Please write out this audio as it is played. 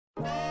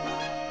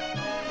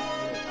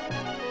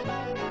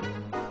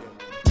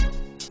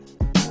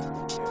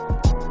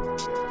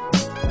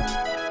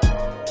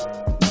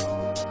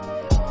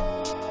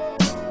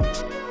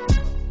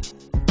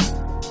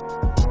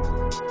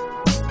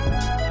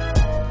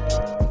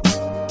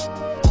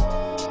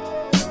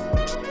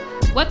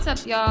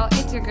up, y'all?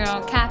 It's your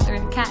girl,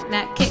 Catherine,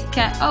 Catnat, Kit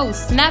Kat. Oh,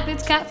 snap,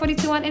 it's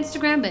Cat42 on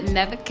Instagram, but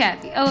never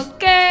Kathy.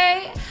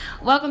 Okay?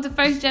 Welcome to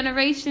First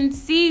Generation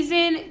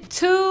Season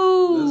 2.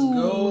 Let's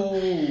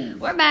go.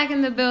 We're back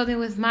in the building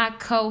with my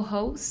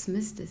co-host,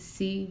 Mr.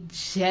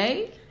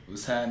 CJ.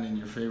 What's happening?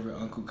 Your favorite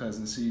uncle,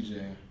 cousin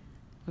CJ.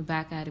 We're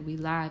back at it. We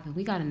live, and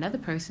we got another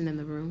person in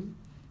the room.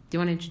 Do you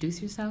want to introduce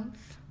yourself?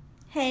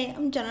 Hey,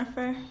 I'm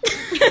Jennifer.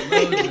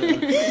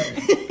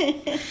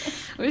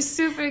 We're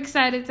super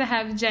excited to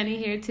have Jenny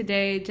here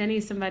today. Jenny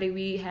is somebody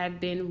we have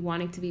been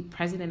wanting to be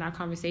present in our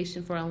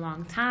conversation for a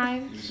long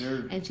time. Yes,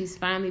 sir. And she's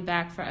finally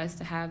back for us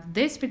to have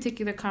this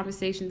particular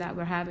conversation that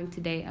we're having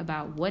today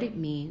about what it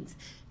means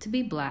to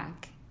be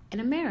Black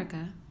in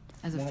America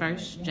as a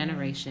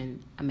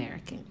first-generation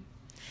American.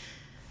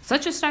 So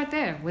let's just start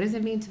there. What does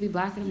it mean to be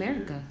Black in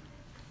America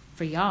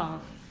for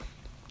y'all?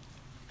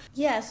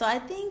 Yeah, so I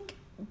think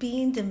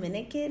being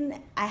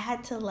Dominican, I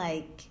had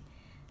to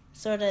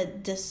sort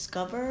of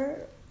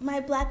discover my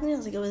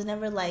Blackness. It was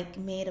never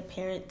made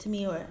apparent to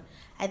me, or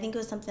I think it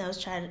was something I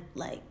was trying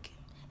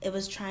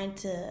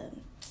to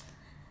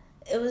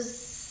it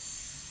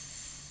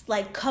was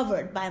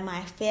covered by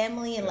my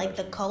family and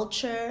the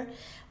culture,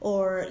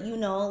 or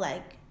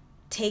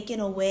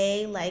taken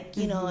away,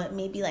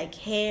 maybe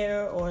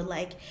hair, or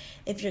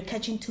if you're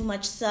catching too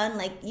much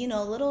sun,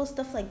 little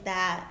stuff like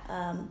that.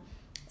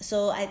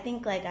 So I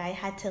think I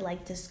had to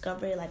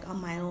discover it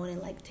on my own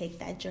and take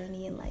that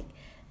journey and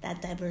that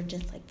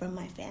divergence from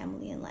my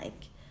family and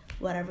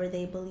whatever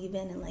they believe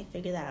in, and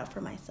figure that out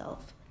for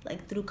myself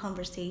through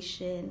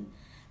conversation,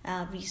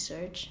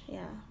 research.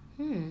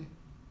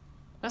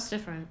 That's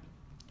different.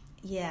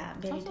 Yeah,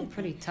 very different.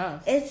 Pretty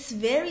tough. It's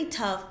very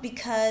tough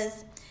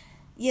because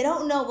you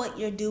don't know what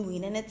you're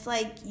doing, and it's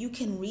you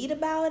can read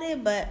about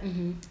it, but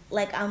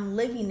I'm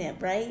living it,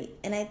 right?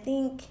 And I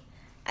think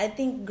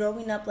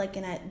growing up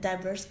in a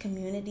diverse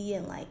community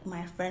and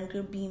my friend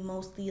group being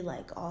mostly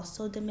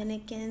also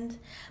Dominicans,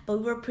 but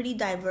we were pretty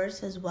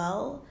diverse as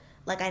well.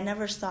 I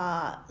never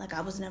saw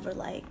I was never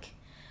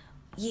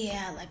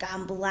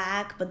I'm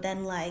Black, but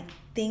then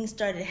things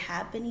started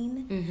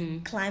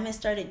happening, climate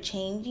started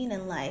changing,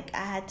 and I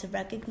had to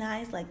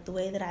recognize the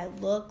way that I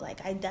look,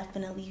 I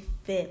definitely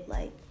fit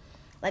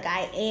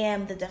I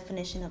am the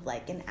definition of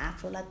an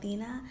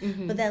Afro-Latina.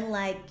 But then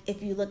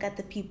if you look at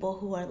the people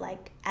who are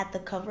at the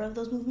cover of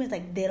those movements,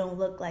 they don't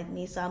look like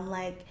me. So I'm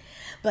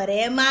but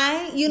am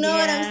I? You know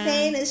what I'm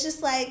saying? It's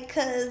just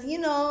cause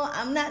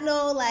I'm not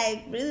no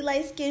really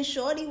light-skinned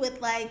shorty with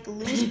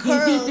loose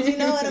curls. You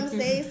know what I'm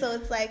saying? So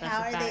it's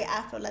how are they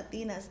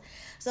Afro-Latinas?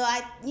 So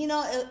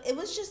it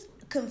was just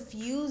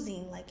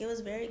confusing. It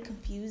was very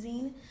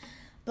confusing,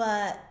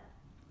 but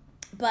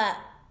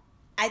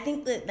I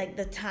think that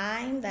the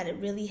time that it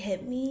really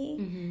hit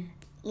me,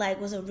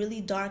 was a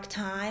really dark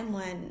time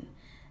when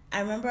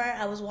I remember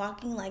I was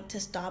walking to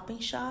Stop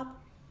and Shop,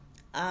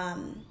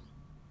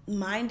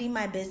 minding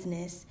my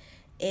business,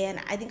 and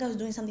I think I was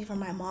doing something for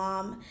my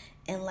mom,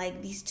 and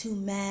these two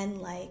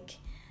men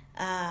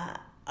are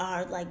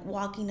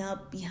walking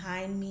up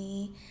behind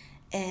me,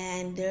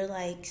 and they're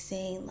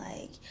saying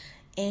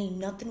ain't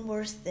nothing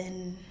worse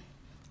than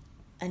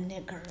a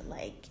nigger,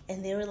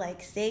 and they were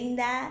saying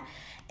that,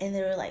 and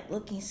they were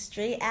looking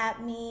straight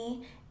at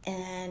me,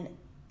 and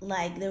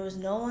there was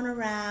no one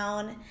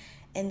around,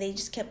 and they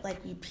just kept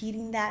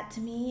repeating that to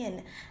me,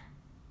 and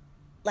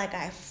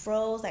I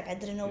froze, I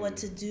didn't know what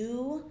to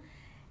do.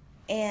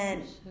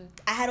 And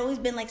I had always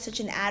been such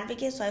an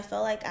advocate, so I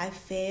felt I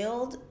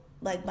failed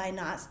by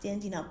not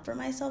standing up for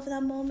myself in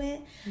that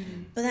moment.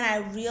 But then I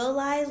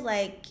realized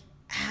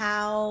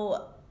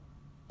how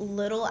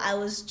little I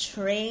was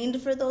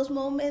trained for those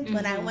moments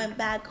when I went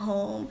back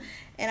home,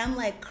 and I'm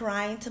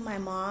crying to my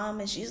mom,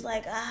 and she's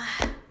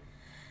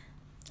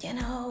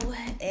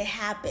it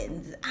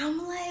happens. I'm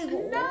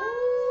no.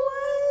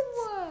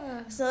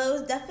 What? So it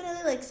was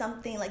definitely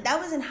something that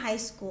was in high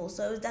school,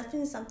 so it was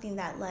definitely something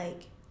that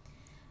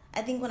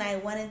I think when I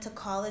went into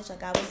college,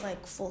 I was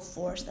full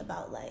force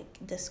about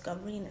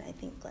discovering, and I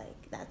think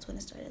that's when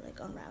it started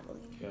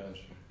unraveling.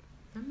 Gotcha.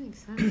 That makes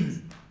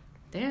sense.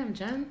 Damn,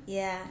 Jen.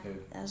 Yeah,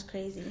 that was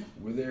crazy.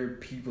 Were there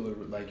people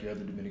your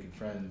other Dominican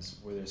friends,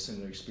 were there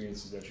similar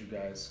experiences that you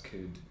guys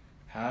could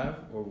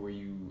have, or were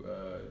you,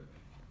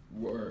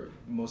 were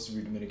most of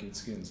your Dominican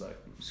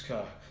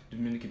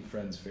Dominican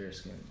friends fair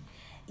skinned?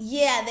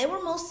 Yeah, they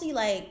were mostly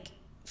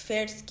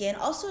fair skin.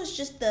 Also, it's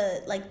just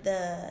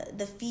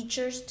the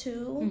features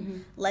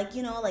too.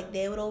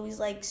 They would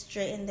always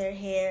straighten their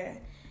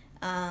hair.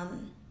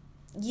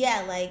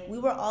 We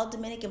were all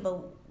Dominican,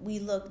 but we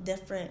look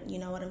different, you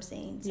know what I'm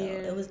saying? So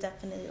it was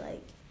definitely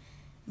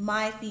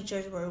my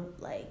features were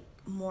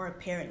more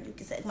apparent. You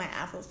could say my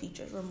Afro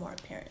features were more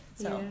apparent.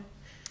 So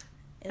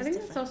I think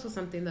that's also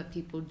something that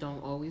people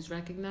don't always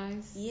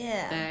recognize.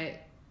 Yeah.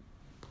 That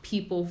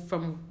people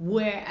from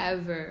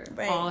wherever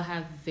all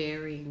have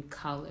varying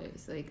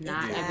colors.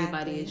 Not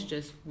everybody is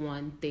just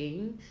one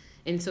thing.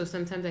 And so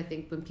sometimes I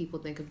think when people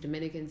think of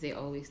Dominicans, they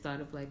always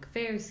thought of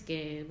fair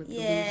skin with the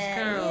loose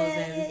curls,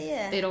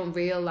 and they don't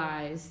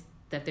realize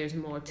that there's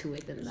more to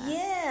it than that.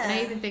 Yeah. And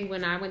I even think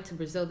when I went to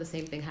Brazil, the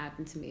same thing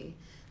happened to me.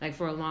 Like,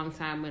 for a long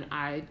time when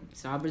I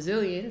saw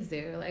Brazilians,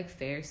 they were like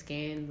fair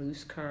skin,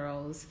 loose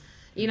curls.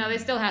 You know, they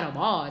still had a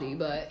body,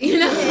 but, you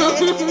know,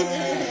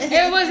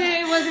 it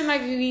wasn't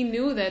like we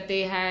knew that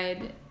they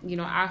had, you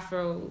know,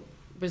 Afro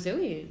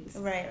Brazilians.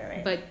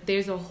 Right. But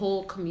there's a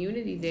whole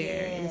community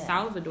there in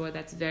Salvador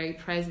that's very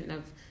present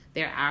of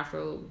their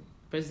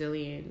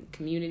Afro-Brazilian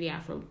community,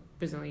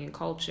 Afro-Brazilian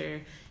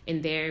culture,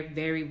 and they're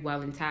very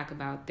well intact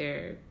about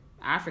their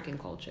African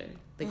culture.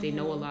 Like, they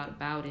know a lot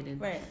about it,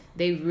 and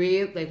they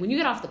really, like, when you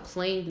get off the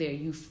plane there,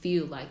 you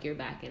feel like you're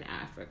back in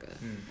Africa.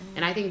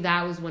 And I think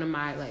that was one of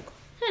my, like,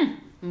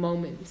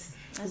 moments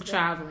of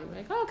traveling.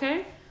 Like,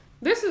 okay,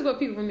 this is what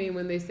people mean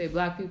when they say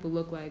black people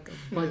look like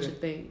a bunch of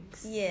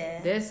things.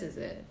 Yeah. This is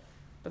it.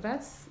 But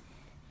that's...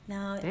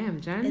 No.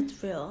 Damn, Jen.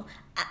 It's real.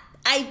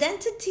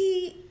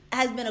 Identity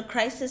has been a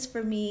crisis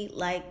for me,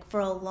 like, for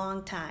a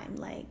long time.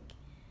 Like,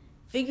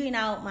 figuring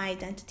out my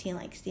identity and,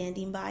 like,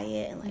 standing by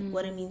it and, like,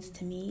 what it means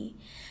to me.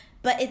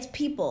 But it's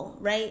people,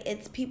 right?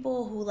 It's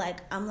people who, like,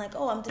 I'm like,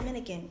 oh, I'm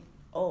Dominican.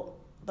 Oh,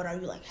 but are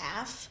you, like,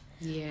 half?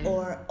 Yeah.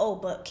 Or, oh,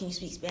 but can you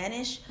speak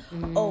Spanish?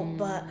 Oh,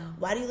 but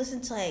why do you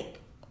listen to, like,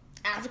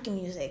 African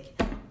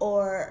music?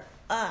 Or,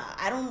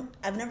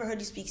 I've never heard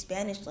you speak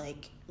Spanish.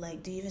 Like,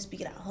 do you even speak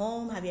it at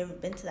home? Have you ever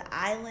been to the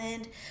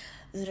island?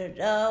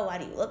 Why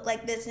do you look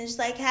like this? And it's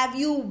like, have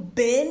you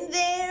been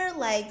there?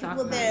 Like,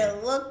 people there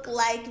look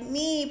like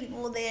me.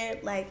 People there,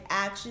 like,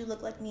 actually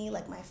look like me,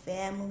 like my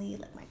family,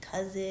 like my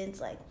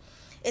cousins. Like,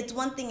 it's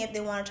one thing if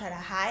they want to try to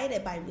hide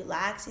it by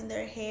relaxing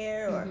their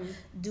hair or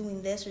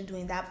doing this or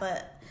doing that.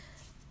 But,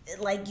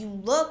 like,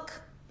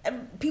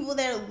 people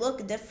there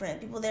look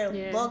different. People there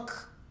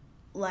look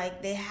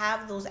like they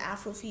have those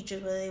Afro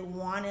features, whether they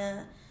want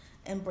to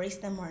embrace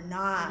them or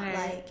not. Right.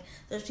 Like,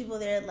 there's people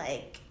there,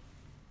 like,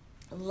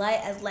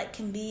 light as light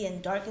can be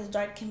and dark as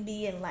dark can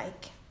be, and,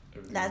 like,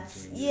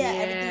 everything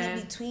in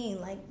between.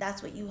 Like,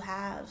 that's what you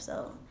have.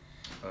 So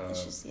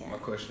it's just my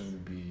question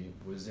would be,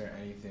 was there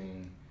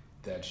anything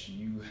that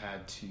you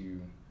had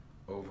to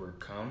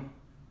overcome,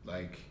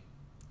 like,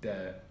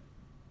 that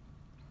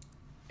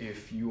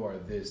if you are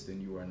this,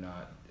 then you are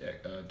not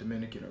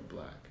Dominican or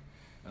black?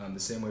 The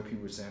same way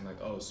people were saying,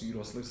 like, oh, so you don't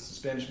listen to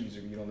Spanish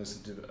music, you don't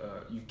listen to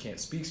you can't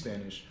speak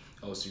Spanish,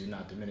 oh, so you're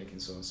not Dominican,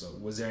 so and so.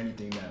 Was there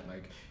anything that,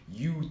 like,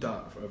 you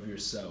thought of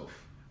yourself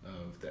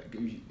of that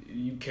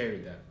you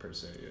carried that per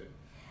se?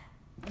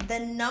 The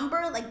number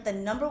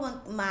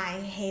one, my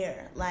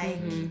hair. Like,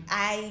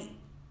 I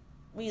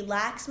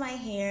relaxed my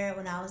hair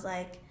when I was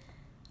like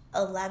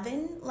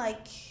 11,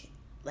 like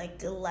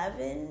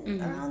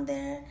 11 around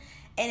there,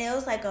 and it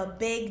was like a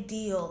big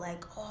deal.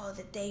 Like, oh,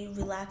 the day you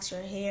relax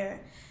your hair.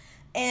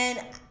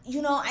 And,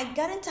 you know, I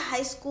got into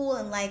high school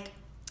and, like,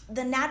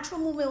 the natural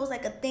movement was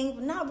like a thing,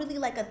 but not really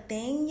like a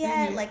thing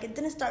yet. Like, it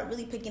didn't start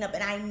really picking up.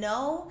 And I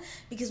know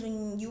because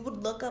when you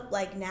would look up,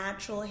 like,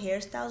 natural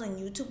hairstyles on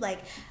YouTube, like,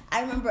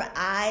 I remember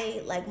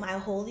my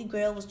holy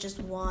grail was just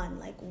one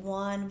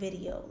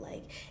video,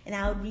 like, and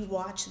I would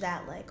rewatch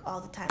that, like, all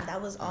the time.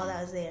 That was all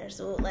that was there.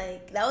 So,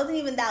 like, that wasn't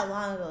even that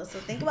long ago. So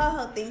think about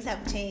how things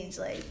have changed,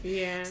 like.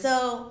 Yeah.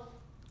 So,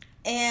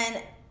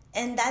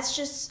 and that's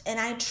just, and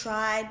I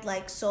tried,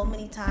 like, so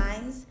many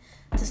times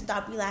to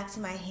stop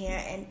relaxing my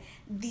hair, and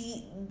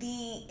the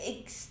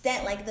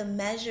extent, like, the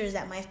measures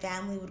that my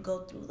family would go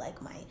through,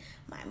 like, my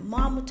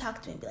mom would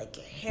talk to me and be like,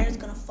 your hair's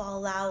gonna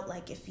fall out,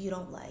 like, if you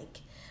don't, like,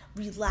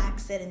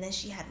 relax it. And then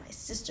she had my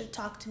sister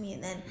talk to me,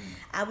 and then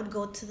I would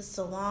go to the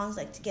salons,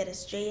 like, to get it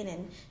straightened,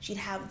 and she'd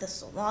have the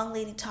salon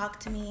lady talk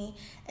to me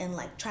and,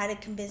 like, try to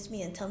convince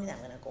me and tell me that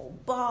I'm gonna go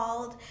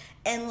bald.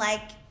 And,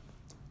 like,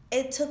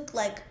 it took,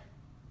 like,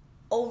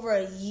 over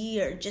a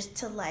year just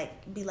to,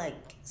 like, be like,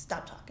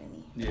 stop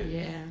talking to me.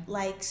 Yeah.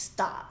 Like,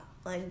 stop.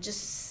 Like,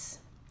 just,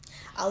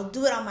 I'll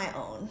do it on my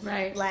own.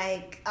 Right.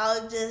 Like,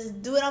 I'll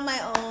just do it on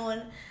my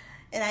own.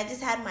 And I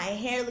just had my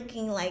hair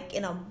looking, like,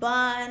 in a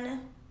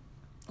bun.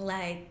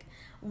 Like,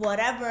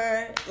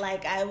 whatever.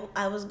 Like,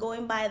 I was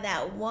going by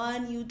that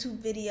one YouTube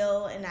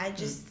video, and I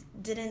just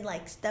didn't,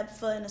 like, step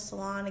foot in a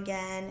salon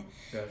again.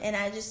 Yeah. And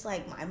I just,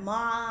 like, my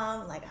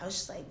mom, like, I was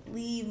just like,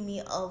 leave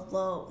me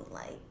alone.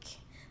 Like,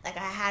 I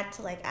had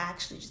to, like,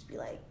 actually just be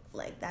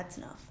like, that's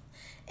enough.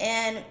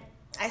 And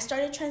I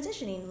started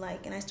transitioning,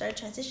 like, and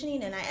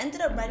I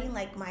ended up writing,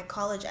 like, my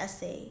college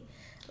essay,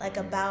 like,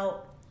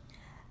 about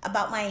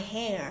my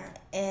hair.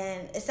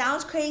 And it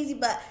sounds crazy,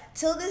 but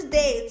till this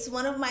day, it's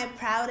one of my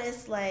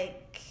proudest,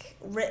 like,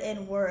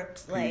 written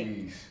works, like,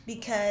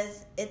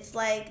 because it's,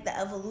 like, the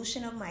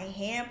evolution of my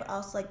hair, but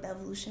also, like, the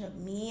evolution of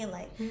me,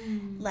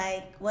 and,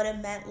 like, what it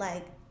meant,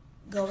 like,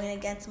 going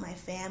against my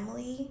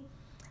family,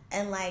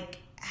 and, like,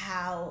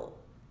 how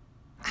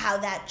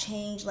that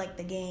changed, like,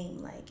 the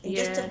game, like, and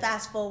just to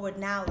fast forward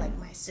now, like,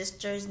 my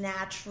sister's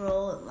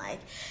natural, and, like,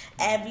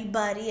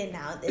 everybody, and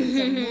now it's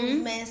a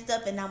movement and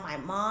stuff, and now my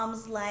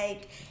mom's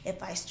like,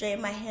 if I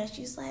straighten my hair,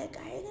 she's like,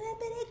 are you gonna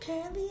get it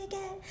curly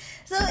again?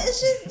 So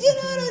it's just, you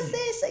know what I'm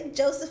saying, it's like,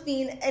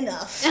 Josephine,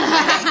 enough.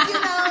 Like, you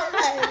know,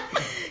 like,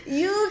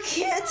 you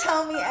can't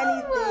tell me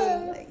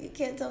anything. Like, you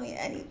can't tell me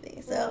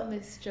anything. So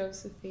Miss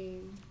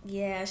Josephine.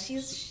 yeah,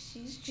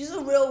 she's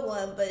a real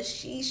one, but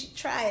she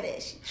tried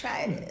it. She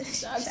tried it.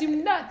 Drives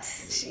you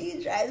nuts.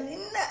 She drives me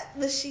nuts.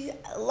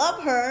 But I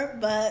love her,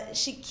 but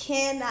she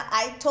cannot.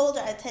 I told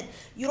her, I said,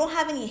 you don't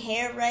have any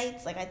hair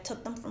rights. Like, I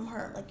took them from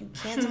her. Like, you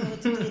can't tell me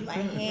what to do with my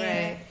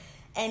hair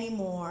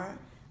anymore.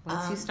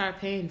 Once you start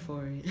paying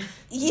for it.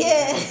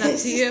 Yeah. It's up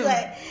to you.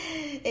 Like,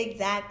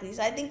 exactly.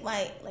 So I think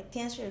to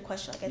answer your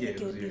question, like, I think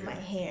it would be my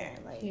hair.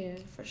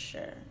 Like, for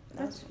sure.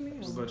 That's me.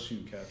 What about you,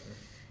 Catherine?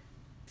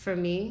 For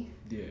me?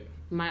 Yeah.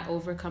 My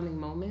overcoming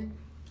moment?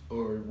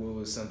 Or what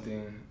was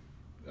something,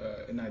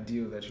 an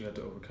ideal that you had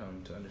to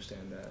overcome to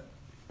understand that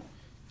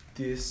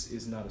this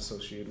is not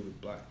associated with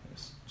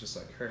blackness? Just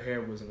like her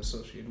hair wasn't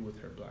associated with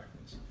her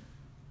blackness.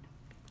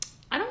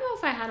 I don't know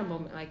if I had a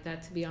moment like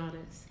that, to be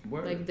honest.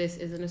 Word. Like, this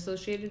isn't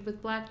associated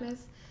with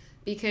blackness.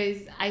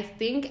 Because I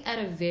think at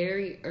a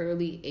very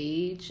early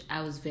age,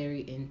 I was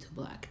very into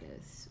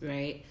blackness,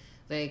 right?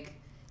 Like,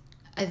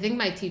 I think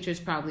my teachers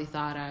probably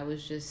thought I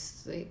was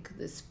just, like,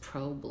 this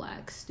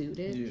pro-black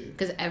student.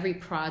 Because every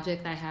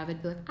project I have,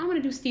 I'd be like, I want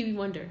to do Stevie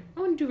Wonder.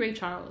 I want to do Ray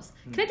Charles.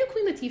 Can I do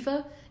Queen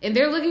Latifah? And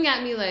they're looking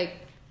at me like,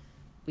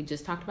 we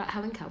just talked about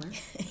Helen Keller.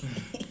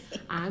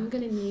 I'm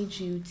going to need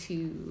you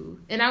to...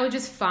 And I would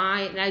just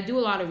find... And I do a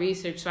lot of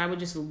research, so I would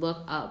just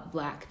look up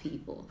black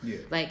people. Yeah.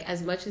 Like,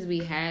 as much as we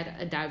had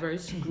a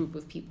diverse group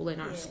of people in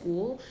our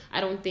school,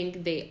 I don't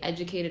think they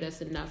educated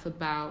us enough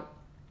about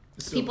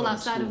people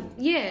outside of...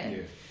 Yeah.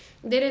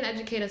 They didn't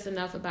educate us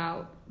enough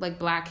about, like,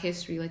 black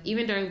history. Like,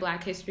 even during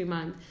Black History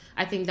Month,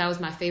 I think that was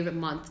my favorite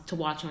month to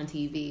watch on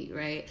TV,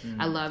 right?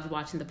 I loved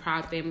watching the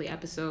Proud Family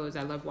episodes.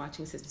 I loved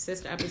watching Sister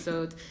Sister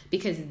episodes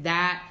because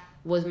that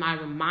was my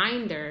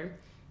reminder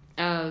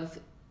of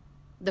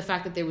the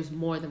fact that there was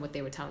more than what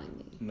they were telling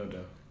me. No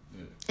doubt.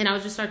 Yeah. And I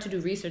would just start to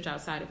do research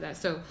outside of that.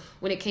 So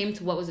when it came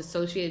to what was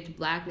associated to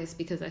blackness,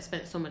 because I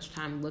spent so much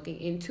time looking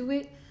into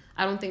it,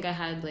 I don't think I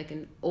had, like,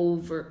 an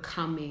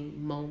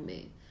overcoming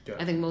moment.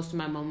 I think most of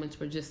my moments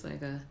were just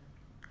like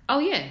oh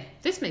yeah,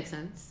 this makes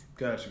sense.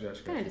 Gotcha.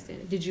 I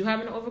understand it. Did you have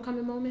an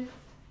overcoming moment?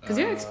 Because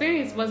your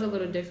experience was a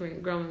little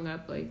different growing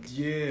up, like,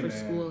 for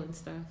school and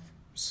stuff.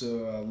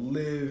 So I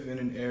live in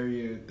an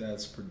area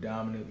that's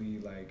predominantly,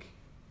 like,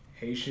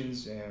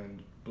 Haitians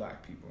and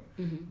black people,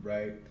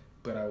 right?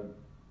 But I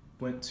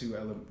went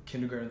to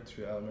kindergarten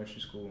through elementary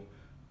school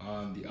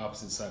on the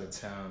opposite side of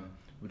town,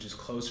 which is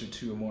closer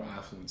to a more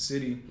affluent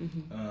city.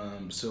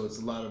 So it's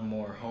a lot of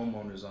more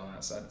homeowners on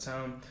that side of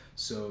town.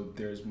 So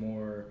there's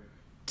more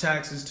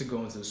taxes to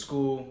go into the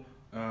school,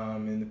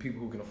 and the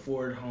people who can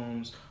afford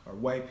homes are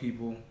white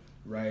people,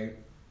 right?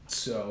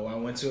 So I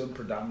went to a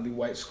predominantly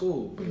white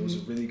school, but it was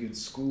a really good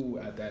school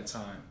at that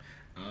time,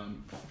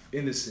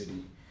 in the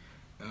city.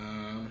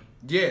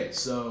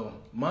 So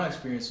my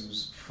experience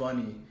was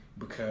funny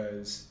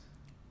because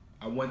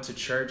I went to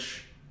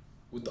church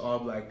with all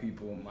black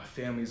people. My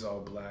family's all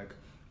black.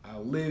 I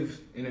live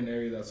in an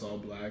area that's all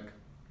black.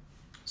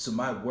 So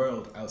my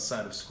world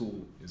outside of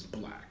school is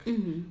black,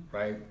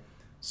 right?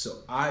 So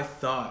I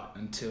thought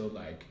until,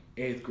 like,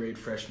 8th grade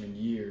freshman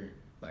year,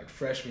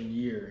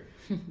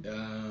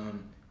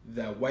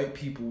 that white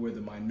people were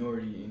the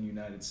minority in the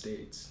United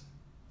States.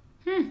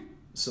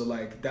 So,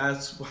 like,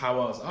 that's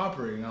how I was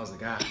operating. I was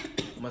like,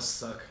 must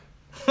suck.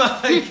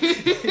 Like,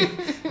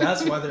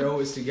 that's why they're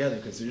always together,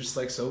 because there's just,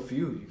 like, so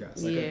few of you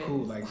guys. Like,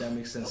 cool, like, that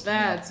makes sense.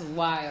 That's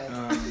wild.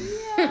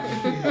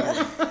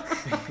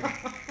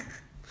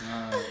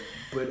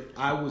 But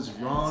I was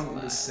wrong in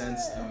the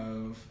sense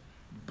of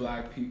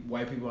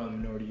white people are the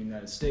minority in the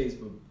United States,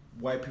 but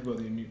white people are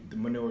the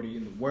minority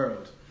in the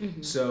world.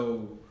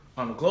 So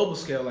on a global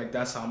scale, like,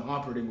 that's how I'm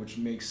operating, which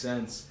makes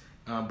sense.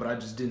 But I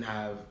just didn't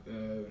have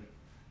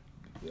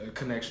a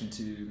connection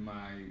to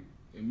my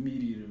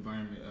immediate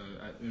environment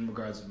in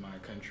regards to my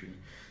country.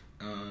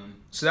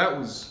 So that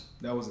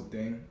was a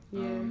thing.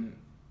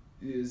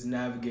 Is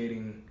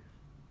navigating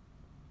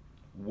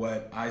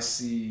what I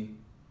see,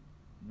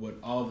 what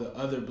all the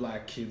other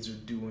black kids are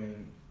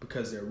doing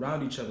because they're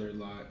around each other a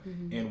lot,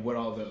 and what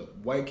all the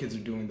white kids are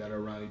doing that are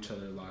around each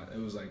other a lot. It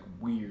was, like,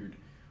 weird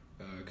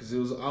because I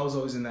was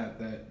always in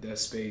that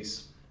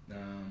space.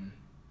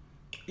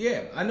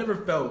 I never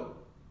felt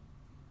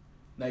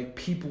like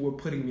people were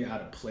putting me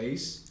out of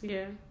place.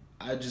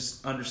 I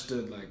just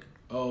understood, like,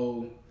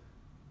 oh,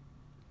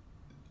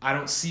 I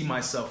don't see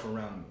myself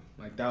around me.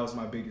 Like, that was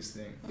my biggest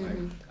thing. Like,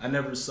 I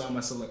never saw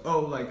myself like,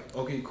 oh, like,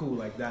 okay, cool,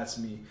 like, that's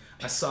me.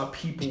 I saw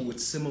people with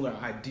similar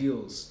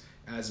ideals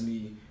as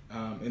me,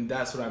 and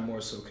that's what I'm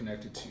more so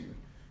connected to.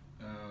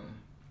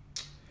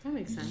 That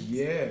makes sense.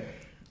 Yeah.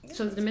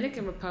 So the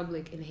Dominican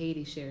Republic and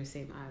Haiti share the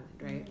same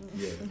island, right?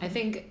 Yeah. I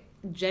think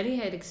Jenny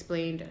had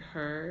explained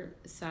her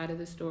side of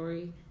the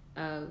story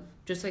of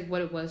just, like,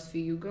 what it was for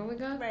you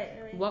growing up.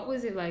 Right. What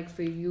was it like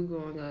for you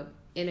growing up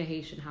in a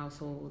Haitian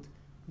household,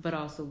 but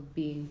also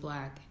being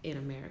black in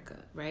America,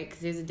 right?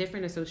 Because there's a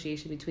different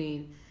association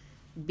between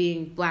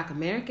being black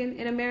American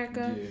in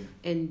America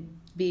and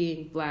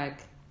being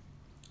black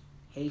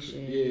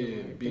Haitian, Yeah,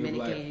 or being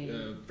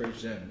Dominican. black,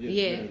 first gen.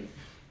 Yeah.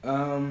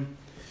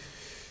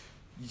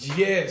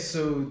 Yeah,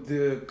 so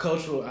the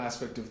cultural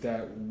aspect of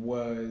that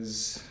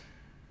was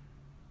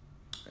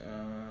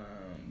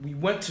we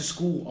went to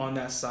school on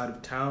that side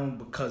of town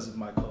because of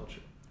my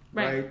culture,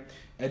 right?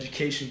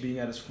 Education being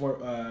at its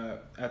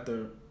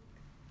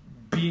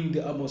being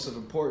the utmost of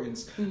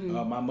importance.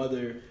 My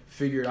mother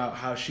figured out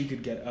how she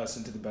could get us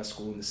into the best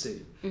school in the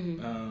city.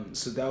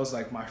 So that was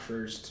like my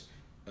first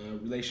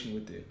relation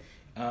with it.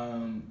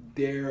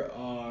 There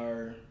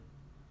are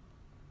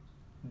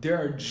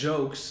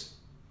jokes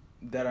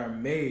that are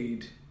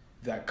made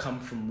that come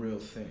from real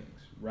things,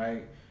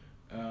 right?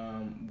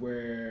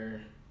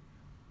 Where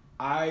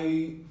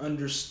I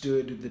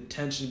understood the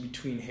tension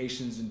between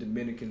Haitians and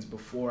Dominicans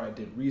before I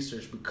did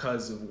research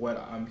because of what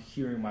I'm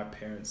hearing my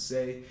parents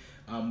say,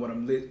 what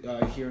I'm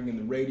hearing in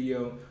the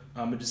radio,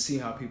 and just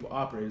seeing how people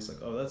operate. It's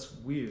like, oh, that's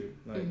weird.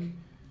 Like,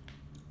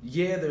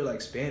 yeah, they're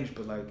like Spanish,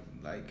 but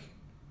like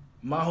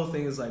my whole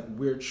thing is like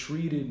we're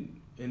treated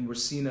and we're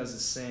seen as the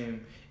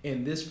same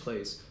in this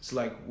place. So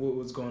like what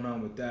was going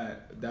on with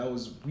that? That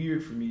was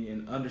weird for me,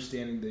 and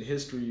understanding the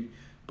history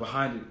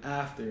behind it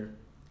after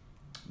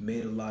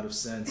made a lot of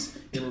sense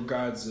in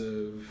regards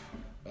of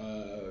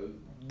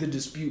the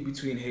dispute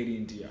between Haiti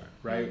and DR,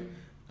 right?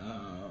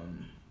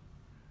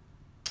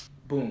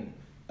 Boom.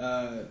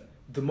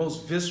 The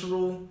most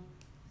visceral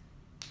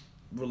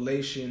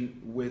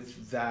relation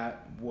with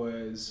that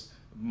was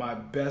my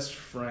best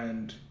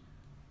friend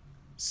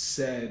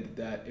said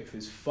that if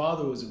his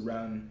father was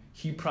around,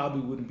 he probably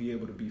wouldn't be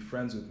able to be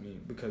friends with me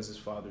because his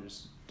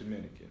father's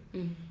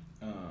Dominican.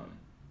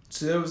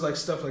 So there was like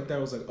stuff like that.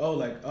 I was like,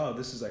 oh,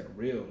 this is like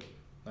real.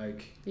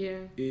 Like, yeah,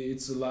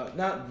 it's a lot,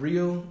 not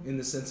real in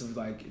the sense of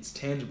like it's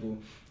tangible.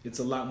 It's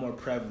a lot more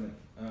prevalent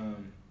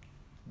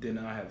than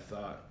I had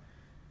thought.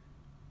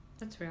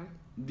 That's real.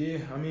 Yeah,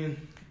 I mean,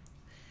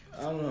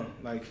 I don't know.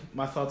 Like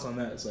my thoughts on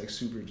that is like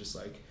super just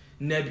like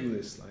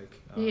nebulous. Like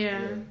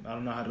yeah, I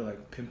don't know how to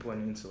like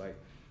pinpoint it into like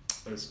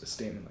a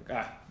statement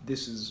like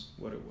this is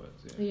what it was.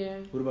 Yeah.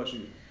 What about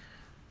you?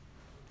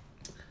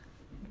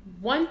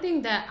 One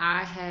thing that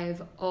I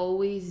have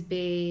always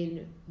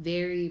been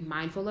very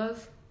mindful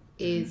of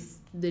is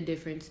the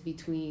difference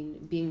between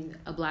being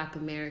a Black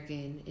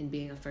American and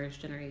being a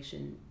first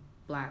generation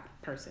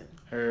Black person.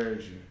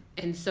 Heard you.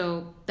 And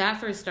so that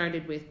first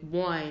started with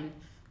my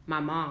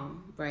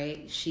mom,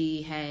 right?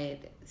 She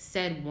had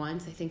said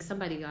once, I think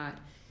somebody got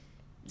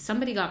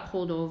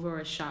pulled over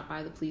or shot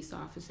by the police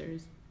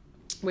officers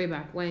way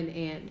back when,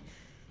 and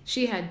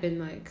she had been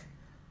like,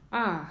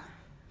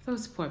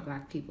 those poor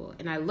Black people.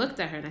 And I looked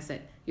at her and I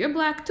said, you're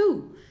Black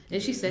too.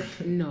 And she said,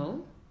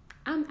 no,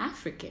 I'm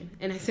African.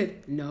 And I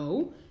said,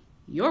 no,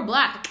 you're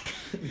Black.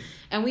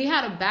 And we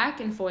had a back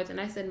and forth,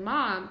 and I said,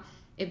 Mom,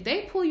 if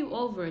they pull you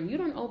over and you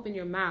don't open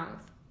your mouth,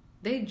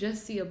 they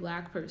just see a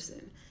Black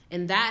person.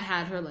 And that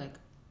had her like,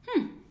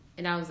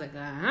 And I was like,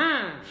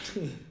 I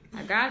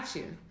got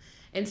you.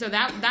 And so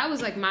that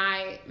was like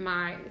my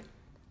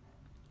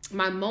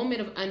moment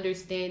of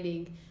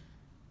understanding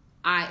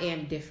I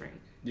am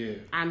different. Yeah.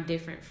 I'm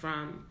different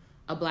from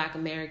a Black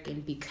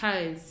American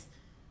because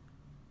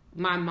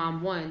my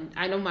mom,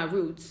 I know my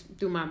roots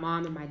through my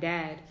mom and my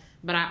dad,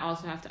 but I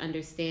also have to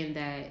understand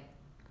that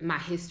my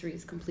history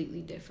is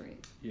completely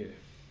different. Yeah.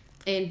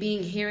 And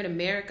being here in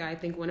America, I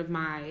think one of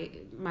my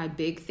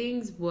big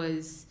things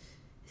was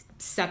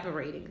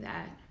separating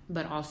that,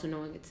 but also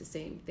knowing it's the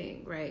same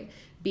thing, right?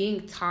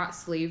 Being taught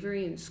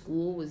slavery in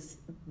school was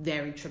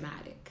very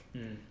traumatic.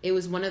 It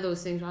was one of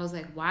those things where I was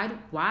like, why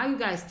are you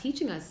guys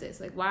teaching us this?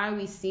 Like, why are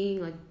we seeing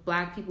like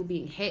Black people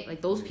being hit? Like,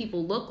 those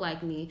people look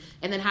like me,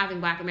 and then having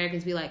Black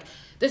Americans be like,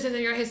 this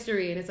isn't your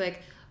history. And it's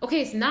like,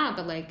 okay, it's not,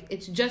 but like,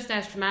 it's just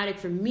as traumatic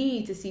for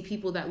me to see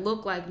people that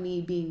look like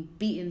me being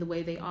beaten the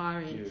way they are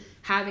and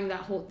having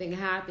that whole thing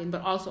happen,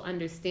 but also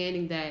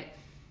understanding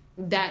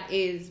that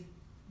is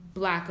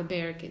Black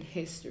American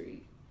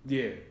history.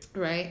 Yeah.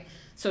 Right?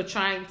 So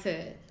trying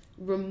to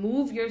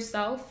remove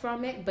yourself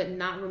from it, but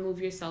not remove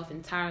yourself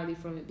entirely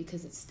from it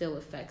because it still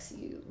affects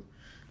you.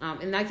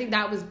 And I think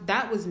that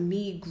was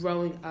me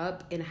growing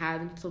up and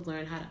having to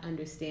learn how to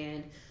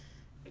understand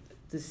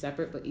the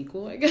separate but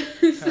equal, I guess.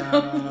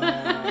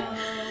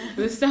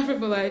 The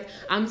separate but like,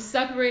 I'm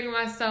separating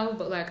myself,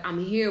 but like,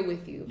 I'm here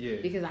with you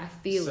because I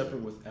feel separate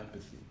it. With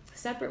empathy.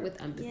 Separate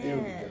with empathy. Yeah, there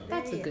we go.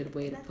 That's a good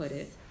way to put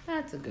it.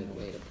 That's a good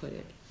way to put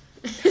it.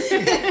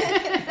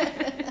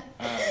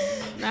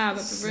 Nah,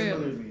 but for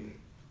real.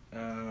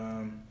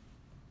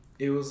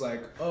 It was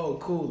like, oh,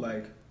 cool.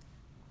 Like,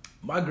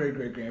 my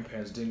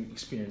great-great-grandparents didn't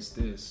experience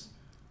this.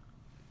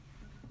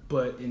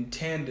 But in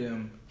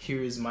tandem,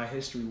 here is my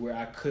history where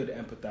I could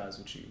empathize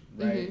with you,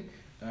 right?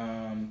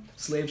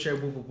 Slave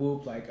trade, whoop, whoop,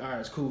 whoop. Like, all right,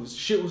 it's cool.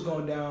 Shit was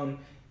going down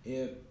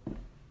in...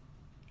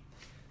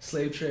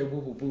 Slave trade,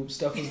 whoop, whoop, whoop.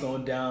 Stuff was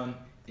going down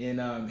in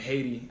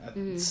Haiti,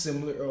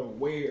 similar or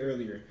way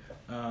earlier.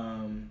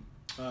 In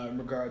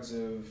regards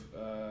of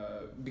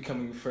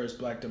becoming the first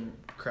Black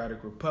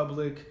Democratic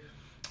Republic.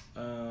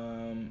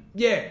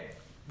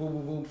 boom,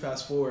 boom, boom.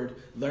 Fast forward,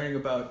 learning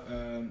about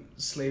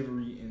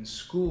slavery in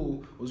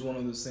school was one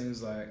of those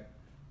things like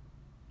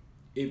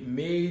it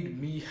made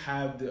me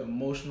have the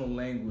emotional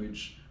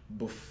language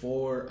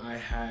before I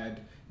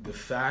had the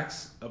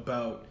facts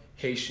about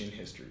Haitian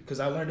history, because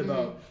I learned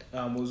about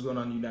what was going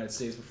on in the United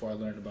States before I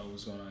learned about what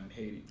was going on in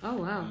Haiti. Oh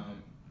wow!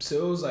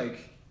 So it was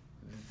like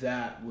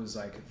that was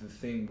like the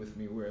thing with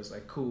me, where it's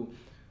like cool.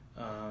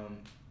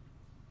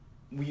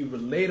 We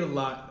relate a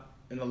lot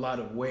in a lot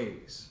of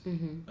ways,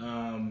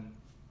 and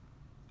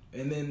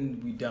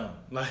then we don't.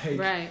 Like,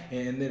 right?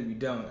 And then we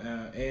don't.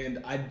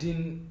 And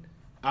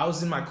I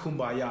was in my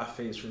kumbaya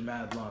phase for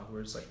mad long,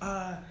 where it's like,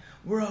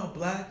 we're all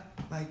black,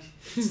 like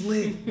it's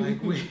lit,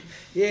 like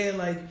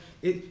like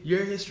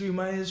your history,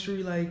 my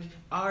history, like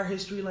our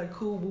history, like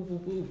cool, boo, boo,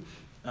 boo.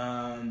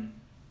 And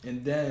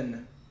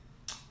then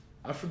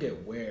I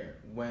forget where,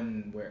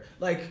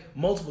 like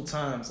multiple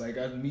times, like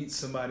I'd meet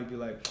somebody, be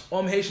like, oh,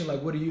 I'm Haitian,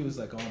 like what are you? It's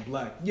like, oh, I'm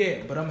black.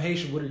 Yeah, but I'm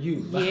Haitian, what are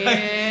you? Like,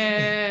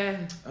 yeah.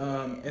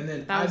 And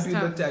then I'd be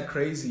looked at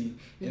crazy,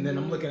 and then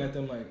I'm looking at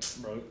them like,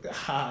 bro, you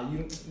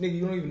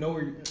don't even know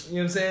where, you know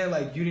what I'm saying?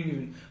 Like you didn't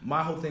even,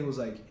 my whole thing was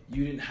like,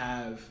 you didn't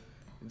have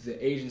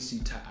the agency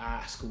to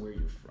ask where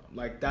you're from.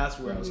 Like that's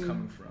where I was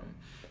coming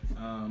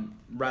from.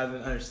 Rather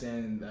than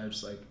understanding that I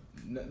was like,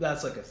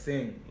 that's like a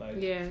thing. Like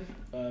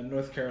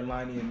North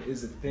Carolinian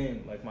is a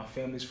thing. Like my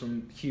family's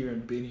from here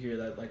and been here.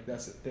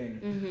 That's a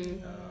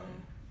thing.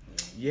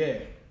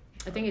 I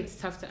think it's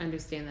tough to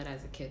understand that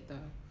as a kid,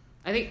 though.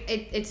 I think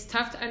it's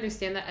tough to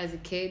understand that as a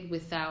kid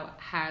without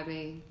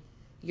having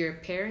your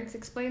parents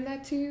explain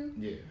that to you.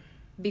 Yeah.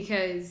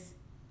 Because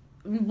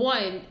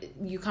one,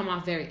 you come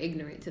off very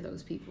ignorant to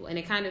those people, and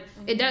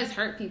it does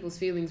hurt people's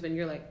feelings when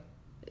you're like,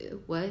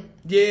 what?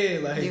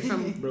 Yeah, like you're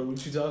from, bro,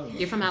 what you talking about?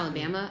 You're from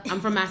Alabama.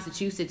 I'm from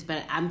Massachusetts,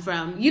 but I'm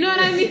from, you know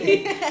what I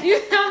mean?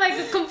 You sound like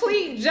a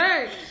complete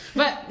jerk.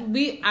 But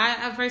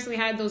I personally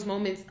had those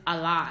moments a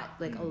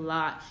lot,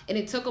 and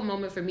it took a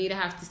moment for me to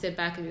have to sit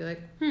back and be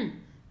like,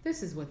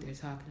 this is what they're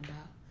talking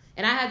about.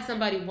 And I had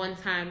somebody one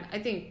time, I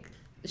think,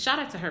 shout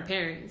out to her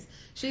parents.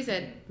 She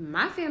said,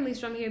 my family's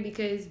from here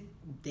because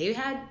they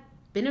had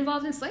been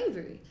involved in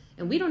slavery,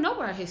 and we don't know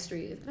where our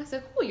history is. And I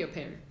said, who are your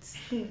parents?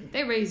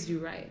 They raised you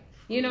right.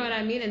 You know what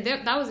I mean? And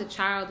that was a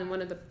child in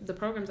one of the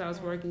programs I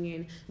was working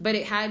in. But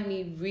it had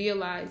me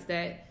realize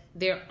that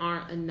there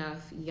aren't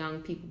enough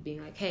young people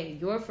being like, hey,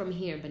 you're from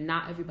here, but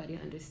not everybody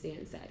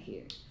understands that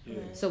here. Yeah.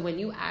 So when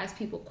you ask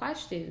people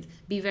questions,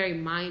 be very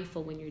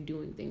mindful when you're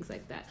doing things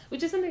like that,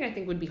 which is something I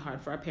think would be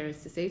hard for our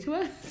parents to say to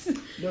us.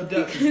 No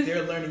doubt, because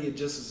they're learning it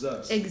just as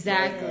us.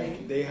 Exactly.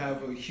 Like, they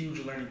have a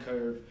huge learning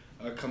curve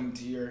coming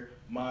to here.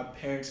 My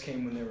parents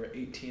came when they were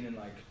 18 and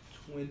like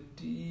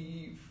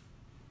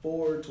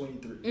 24,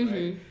 23,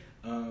 right?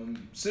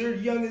 So they're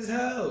young as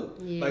hell.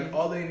 Yeah. Like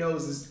all they know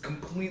is this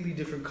completely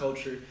different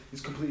culture, this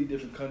completely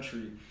different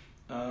country,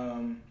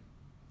 and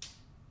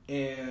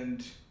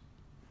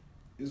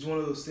it's one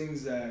of those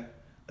things that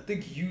I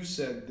think you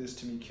said this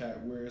to me,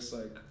 Kat, where it's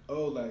like,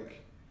 oh,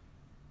 like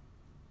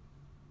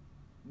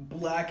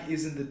black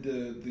isn't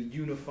the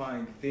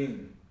unifying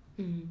thing,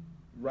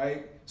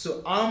 right?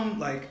 So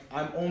I'm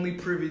only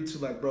privy to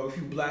like, bro, if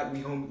you black,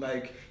 we home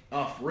like.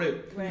 Off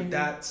rip, right. But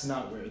that's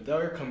not where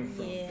they're coming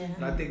from. Yeah.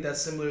 And I think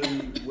that's similarly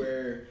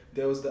where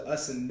there was the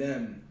us and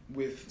them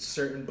with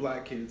certain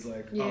black kids.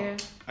 Like, oh,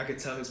 I could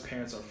tell his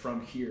parents are from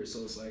here,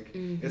 so it's like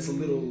it's a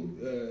little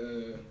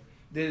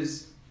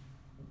there's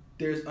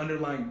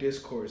underlying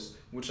discourse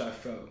which I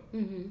felt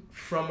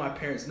from my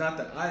parents. Not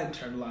that I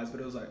internalized,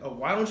 but it was like, oh,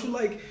 why don't you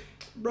like,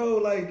 bro,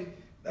 like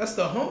that's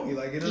the homie,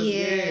 like it is.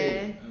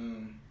 Yeah.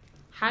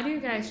 How do you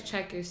guys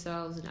check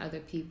yourselves and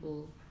other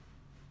people?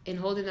 And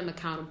holding them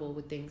accountable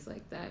with things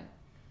like that.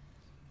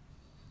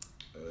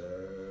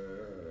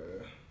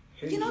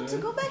 To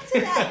go back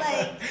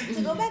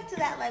to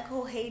that, like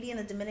whole Haiti and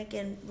the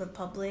Dominican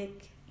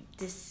Republic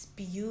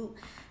dispute.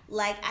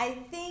 Like I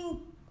think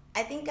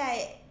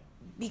I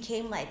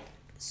became like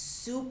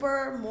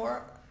super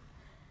more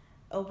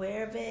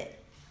aware of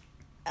it.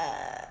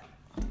 I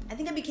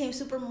think I became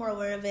super more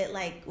aware of it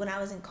like when I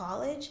was in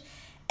college,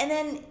 and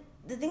then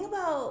the thing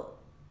about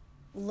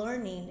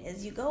learning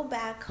is you go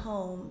back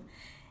home.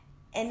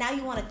 And now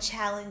you want to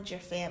challenge your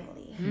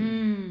family.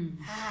 And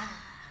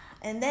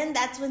then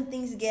that's when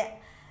things get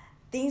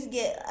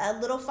a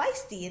little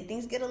feisty and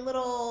things get a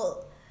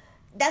little...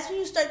 That's when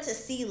you start to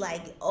see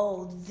like,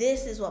 oh,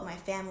 this is what my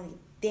family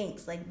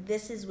thinks. Like,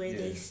 this is where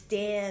they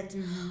stand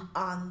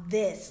on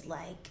this.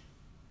 Like,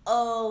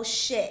 oh,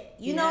 shit.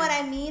 You know what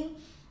I mean?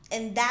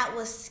 And that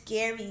was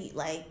scary,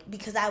 like,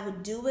 because I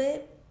would do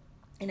it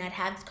and I'd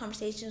have these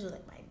conversations with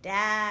like my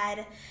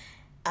dad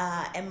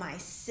and my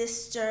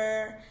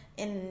sister...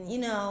 And,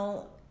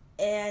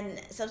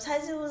 and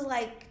sometimes it was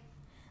like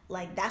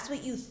that's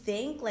what you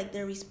think, like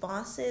their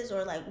responses,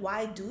 or like,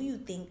 why do you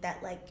think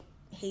that, like,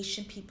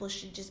 Haitian people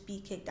should just be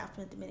kicked out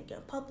from the Dominican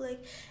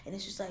Republic, and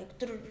it's just like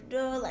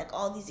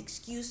all these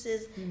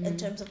excuses in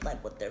terms of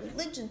like what their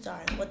religions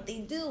are and what they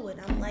do, and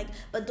I'm like,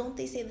 but don't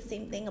they say the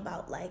same thing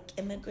about like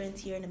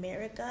immigrants here in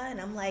America? And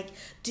I'm like,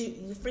 dude,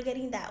 you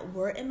forgetting that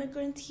we're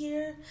immigrants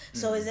here?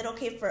 So is it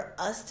okay for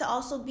us to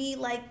also be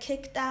like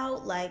kicked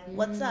out? Like,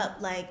 what's up?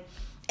 Like,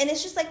 and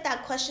it's just like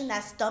that question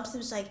that stumps him.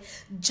 It's like,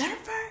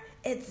 Jennifer,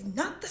 it's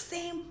not the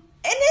same.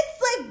 And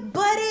it's like,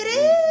 but it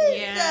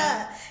is.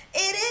 Yeah.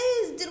 It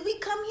is. Did we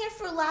come here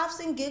for laughs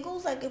and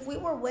giggles? Like, if we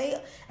were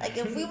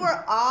if we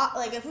were off,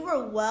 like if we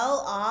were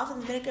well off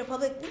in the Dominican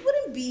Republic, we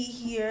wouldn't be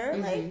here.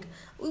 Like,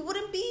 we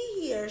wouldn't be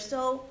here.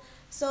 So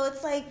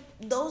it's like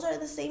those are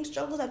the same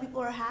struggles that people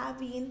are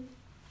having.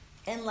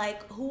 And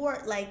like, who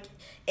are like,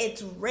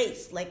 it's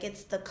race, like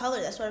it's the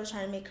color. That's what I was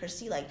trying to make her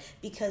see. Like,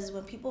 because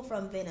when people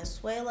from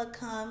Venezuela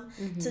come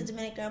to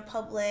Dominican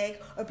Republic,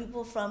 or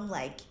people from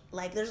like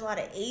there's a lot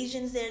of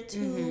Asians there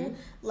too.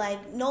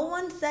 Like, no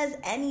one says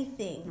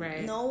anything.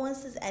 Right. No one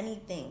says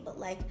anything. But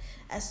like,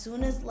 as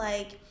soon as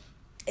like,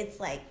 it's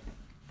like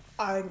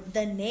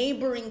the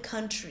neighboring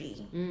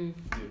country,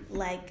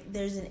 like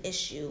there's an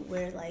issue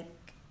where like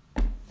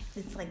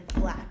it's like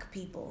black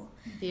people.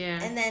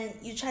 Yeah. And then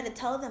you try to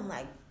tell them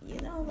like, you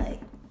know, like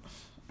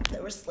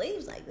there were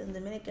slaves like in the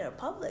Dominican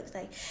Republic. It's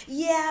like,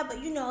 yeah, but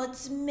you know,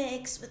 it's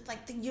mixed with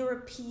like the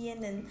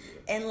European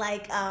and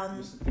like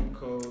what's it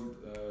called?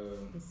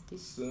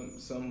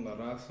 Some la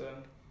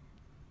raza.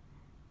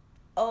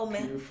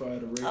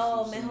 Purified race.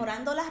 Oh,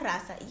 mejorando la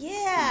raza.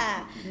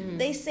 Yeah.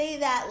 They say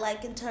that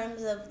like in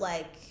terms of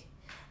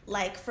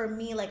like for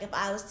me, like if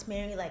I was to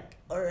marry like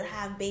or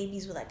have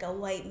babies with like a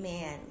white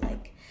man,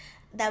 like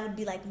that would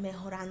be like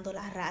mejorando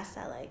la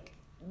raza, like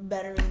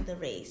bettering the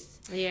race.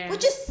 Yeah.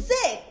 Which is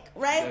sick,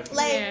 right? Definitely.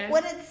 Like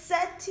when it's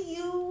said to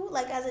you,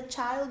 like as a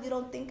child, you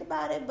don't think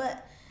about it,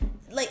 but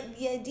like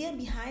the idea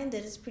behind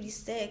it is pretty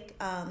sick.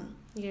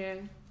 Yeah.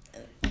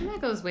 And that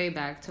goes way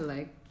back to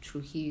like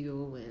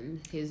Trujillo and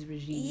his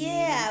regime.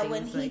 Yeah, and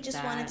when he like just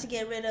that. wanted to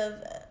get rid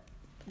of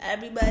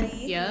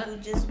everybody who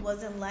just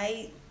wasn't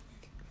light.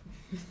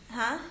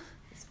 Huh?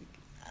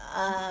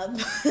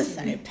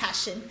 Sorry,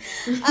 passion.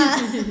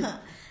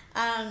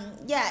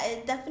 Yeah,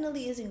 it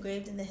definitely is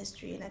engraved in the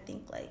history, and I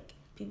think like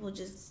people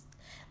just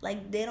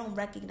like they don't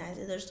recognize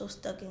it. They're so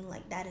stuck in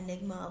like that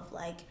enigma of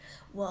like,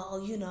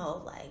 well, you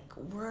know, like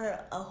we're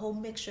a whole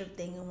mixture of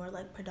thing, and we're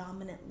like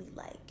predominantly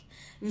like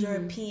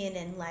European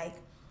and like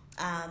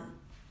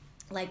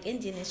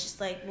Indian. It's just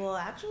like, well,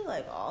 actually,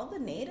 like all the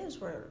natives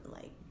were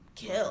like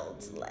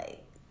killed,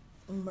 like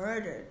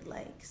murdered,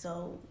 like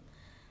so.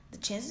 The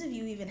chances of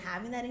you even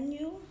having that in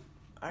you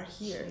are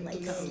here,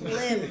 like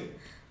slim,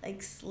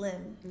 like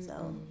slim.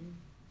 So,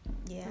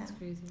 yeah, that's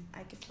crazy.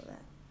 I can feel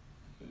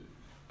that.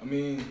 I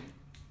mean,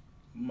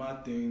 my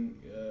thing,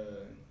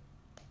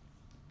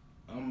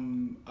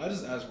 I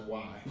just ask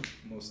why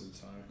most of the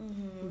time.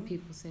 When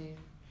people say,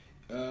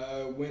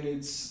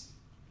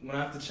 when I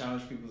have to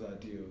challenge people's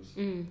ideals.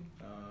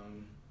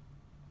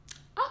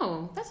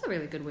 oh, that's a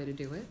really good way to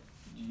do it.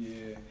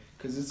 Yeah,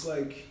 because it's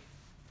like,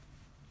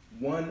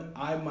 one,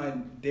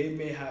 they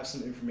may have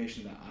some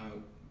information that I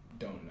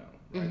don't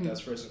know, right? That's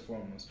first and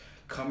foremost.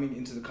 Coming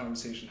into the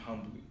conversation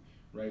humbly,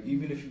 right?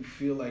 Even if you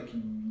feel like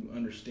you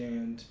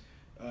understand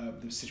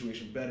the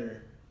situation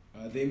better,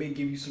 they may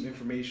give you some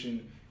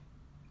information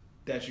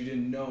that you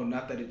didn't know.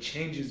 Not that it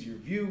changes your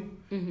view,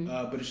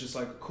 but it's just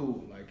like,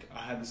 cool, like I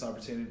had this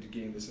opportunity to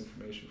gain this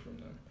information from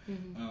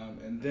them.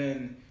 And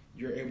then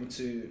you're able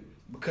to,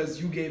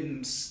 because you gave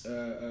them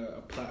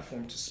a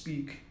platform to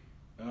speak,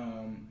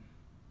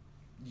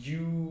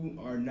 you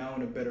are now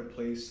in a better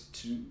place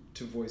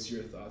to voice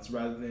your thoughts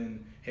rather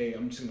than, hey,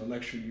 I'm just going to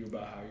lecture you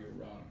about how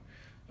you're wrong.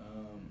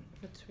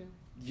 That's true.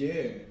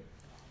 Yeah.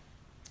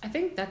 I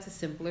think that's a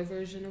simpler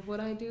version of what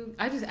I do.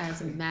 I just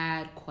ask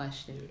mad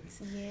questions.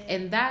 Yeah.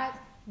 And that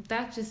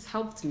just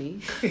helped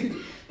me.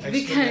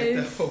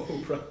 Because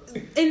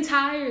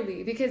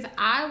entirely, because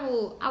I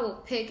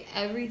will pick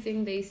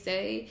everything they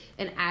say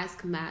and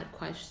ask mad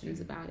questions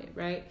about it,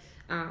 right?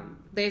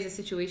 There's a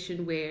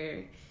situation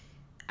where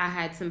I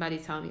had somebody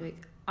tell me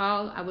like,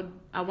 oh,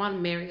 I want to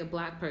marry a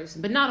black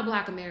person, but not a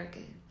black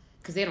American,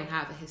 because they don't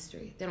have a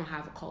history, they don't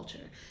have a culture.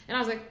 And I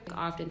was like,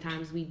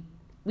 oftentimes we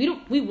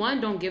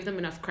don't give them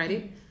enough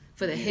credit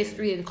for the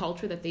history and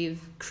culture that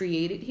they've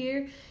created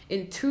here,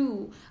 and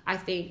two, I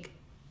think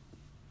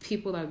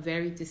people are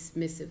very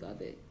dismissive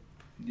of it.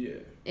 Yeah.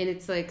 And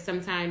it's like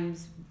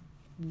sometimes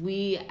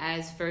we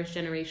as first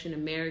generation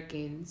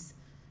Americans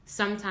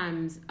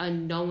sometimes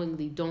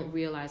unknowingly don't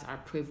realize our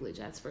privilege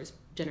as first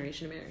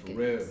generation Americans. For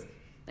real.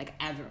 Like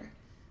ever.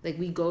 Like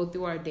we go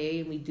through our day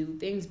and we do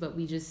things, but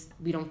we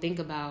don't think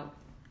about,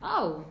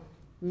 oh,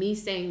 me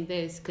saying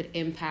this could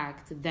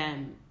impact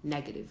them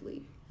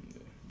negatively.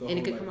 Yeah. And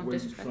it could come off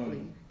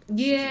disrespectfully.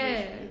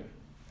 Yeah.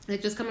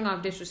 It's just coming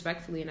off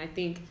disrespectfully. And I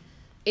think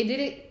it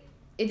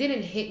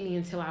didn't hit me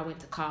until I went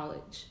to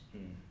college.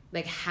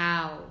 Like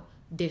how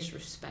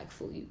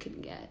disrespectful you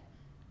can get.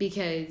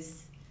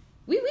 Because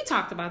we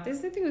talked about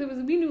this. I think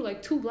we knew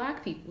like 2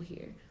 black people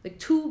here, like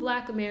 2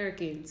 black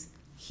Americans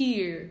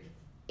here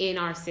in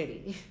our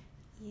city.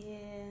 Yeah.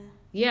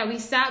 Yeah, we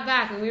sat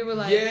back and we were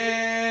like,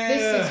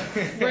 this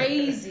is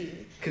crazy.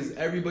 Because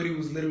everybody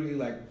was literally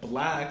like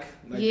black.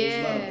 Like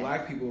there's a lot of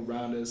black people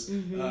around us.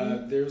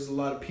 There was a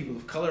lot of people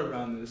of color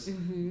around us.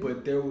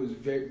 But there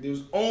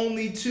was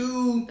only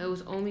 2. There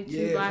was only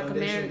 2 black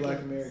Americans. Black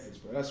Americans,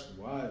 bro. That's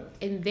wild.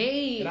 And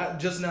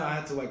just now I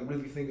had to like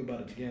really think about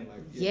it again.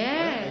 Like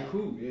like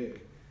who? Yeah.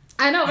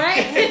 I know,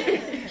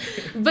 right?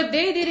 But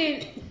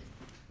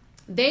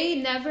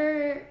they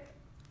never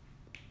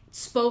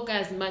spoke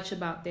as much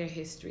about their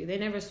history. They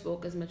never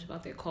spoke as much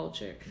about their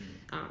culture.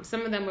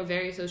 Some of them were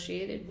very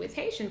associated with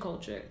Haitian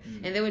culture,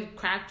 and they would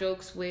crack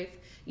jokes with,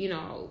 you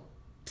know,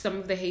 some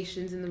of the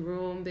Haitians in the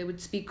room. They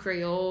would speak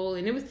Creole,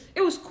 and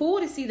it was cool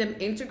to see them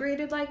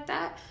integrated like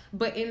that.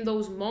 But in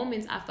those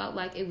moments, I felt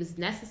like it was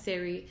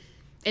necessary,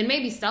 and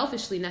maybe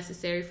selfishly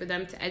necessary, for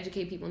them to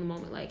educate people in the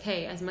moment. Like,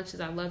 hey, as much as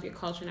I love your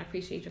culture and I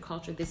appreciate your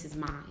culture, this is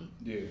mine.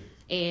 Yeah.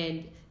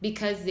 And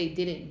because they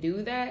didn't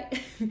do that,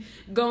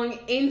 going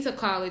into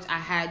college, I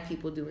had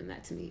people doing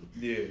that to me.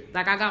 Yeah.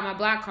 Like, I got my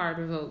black card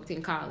revoked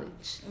in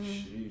college.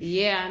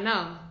 Yeah, I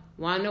know.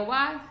 Want to know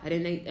why? I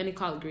didn't eat any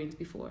collard greens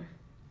before.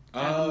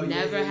 I've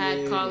never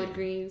had collard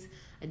greens.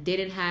 I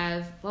didn't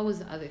have, what was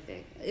the other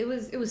thing? It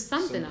was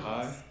something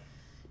else.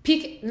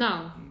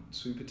 No.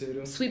 Sweet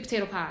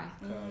potato pie.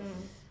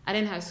 I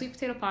didn't have sweet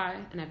potato pie,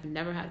 and I've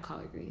never had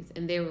collard greens.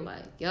 And they were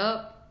like,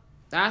 yup.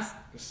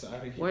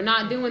 We're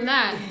not doing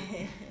that.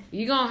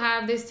 You're going to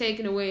have this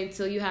taken away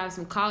until you have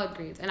some collard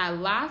greens. And I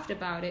laughed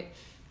about it,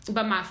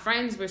 but my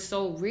friends were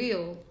so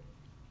real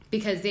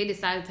because they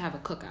decided to have a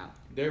cookout.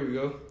 There we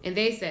go. And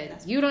they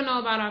said, you don't know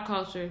about our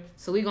culture,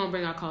 so we're going to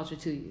bring our culture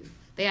to you.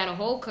 They had a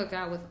whole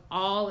cookout with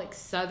all like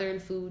Southern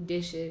food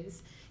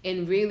dishes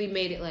and really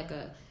made it like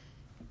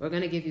we're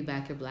going to give you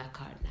back your black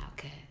card now,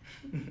 okay?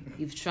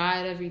 You've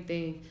tried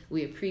everything.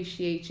 We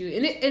appreciate you.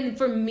 And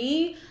for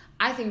me,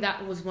 I think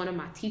that was one of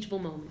my teachable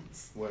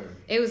moments. Word.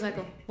 It was like,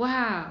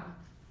 wow,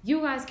 you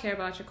guys care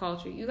about your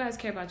culture. You guys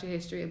care about your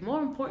history. And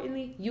more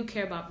importantly, you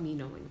care about me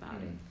knowing about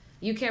it.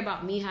 You care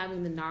about me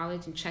having the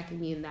knowledge and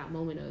checking me in that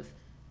moment of,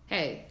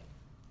 hey,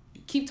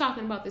 you keep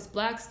talking about this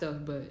black stuff,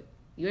 but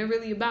you ain't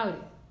really about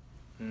it.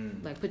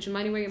 Like, put your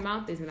money where your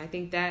mouth is. And I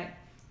think that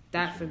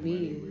for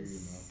me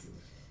is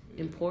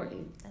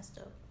important. That's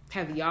dope.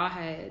 Have y'all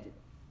had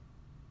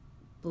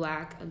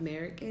black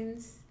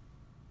Americans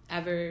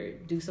ever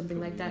do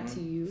something like that to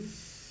you?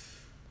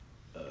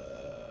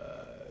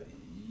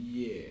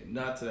 Yeah,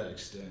 not to that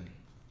extent.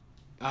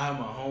 I have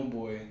my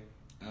homeboy.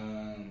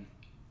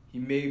 He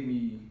made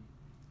me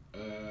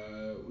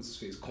what's his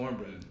face,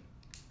 cornbread.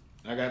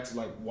 I got to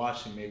like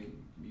watch him make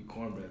me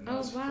cornbread. And that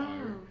was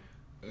fire.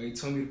 He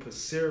told me to put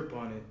syrup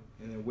on it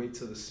and then wait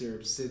till the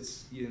syrup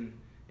sits in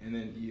and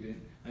then eat it.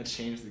 I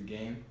changed the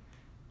game.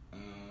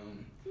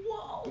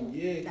 Whoa.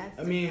 Yeah,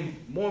 I mean,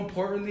 more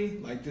importantly,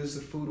 like this is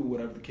the food or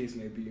whatever the case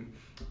may be,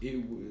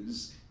 it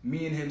was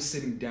me and him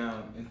sitting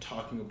down and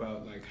talking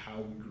about like how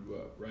we grew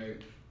up,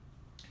 right?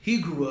 He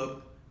grew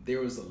up, there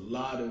was a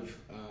lot of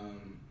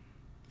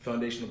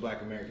foundational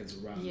black Americans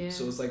around him.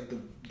 So it's like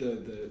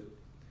the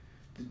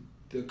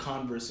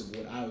converse of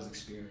what I was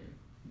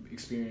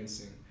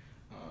experiencing.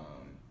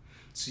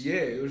 So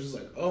yeah, it was just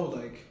like, oh,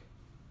 like,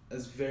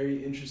 that's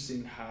very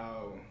interesting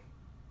how...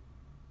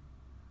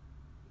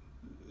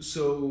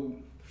 So,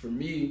 for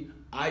me,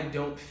 I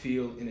don't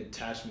feel an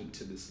attachment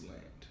to this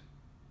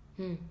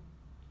land.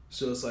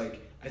 So it's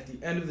like, at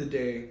the end of the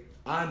day,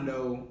 I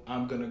know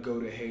I'm going to go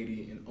to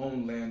Haiti and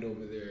own land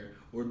over there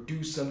or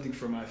do something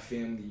for my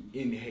family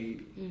in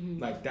Haiti.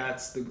 Like,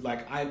 that's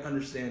I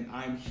understand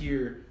I'm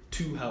here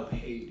to help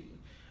Haiti.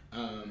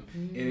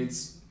 And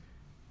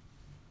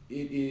it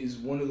is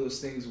one of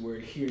those things where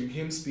hearing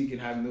him speak and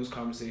having those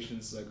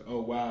conversations, like, oh,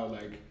 wow,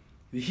 like,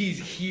 he's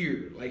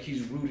here, like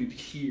he's rooted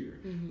here.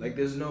 Like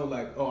there's no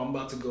like, oh, I'm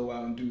about to go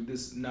out and do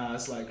this. Nah,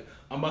 it's like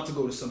I'm about to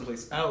go to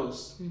someplace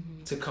else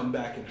to come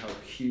back and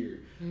help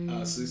here.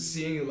 So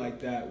seeing it like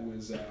that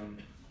was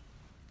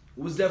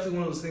definitely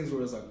one of those things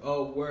where it's like,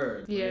 oh,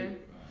 word. Yeah, right?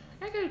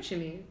 I get what you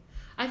mean.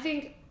 I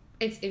think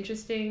it's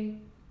interesting,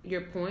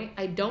 your point.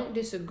 I don't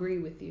disagree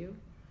with you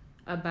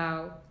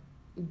about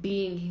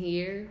being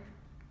here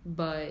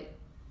but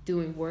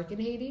doing work in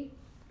Haiti.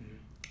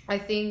 I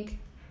think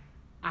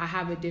I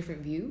have a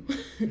different view.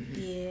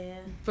 Yeah.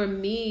 For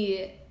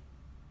me,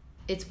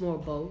 it's more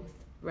both,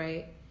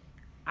 right?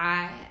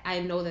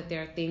 I know that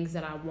there are things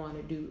that I want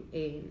to do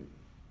in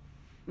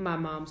my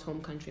mom's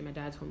home country, my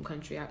dad's home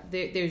country.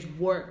 There's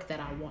work that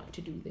I want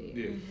to do there.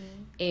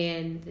 Yeah.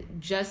 And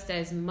just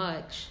as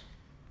much,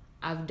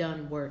 I've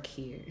done work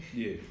here.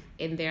 Yeah.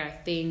 And there are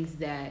things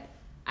that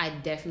I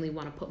definitely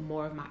want to put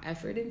more of my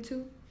effort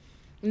into.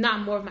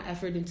 Not more of my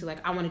effort into,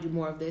 like, I want to do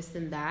more of this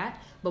and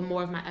that, but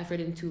more of my effort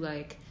into,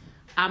 like,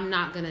 I'm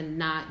not going to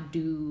not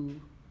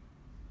do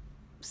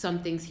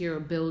some things here or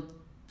build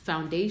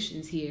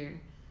foundations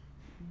here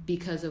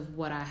because of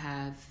what I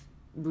have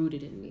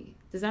rooted in me.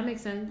 Does that make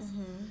sense?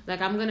 Mm-hmm.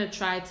 Like, I'm gonna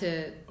try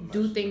to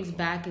do things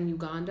back in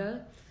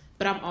Uganda,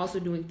 but I'm also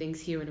doing things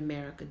here in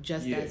America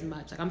just as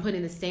much. Like, I'm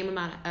putting the same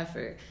amount of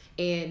effort,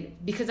 and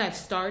because I've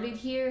started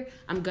here,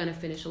 I'm gonna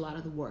finish a lot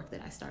of the work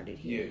that I started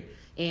here.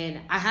 And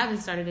I haven't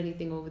started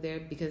anything over there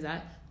because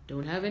I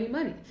don't have any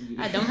money.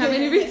 I don't have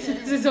any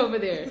resources over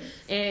there.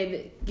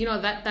 And, you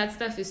know, that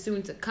stuff is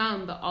soon to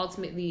come, but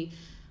ultimately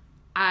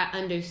I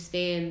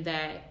understand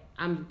that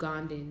I'm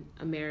Ugandan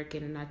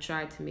American, and I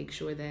try to make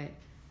sure that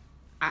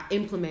I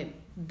implement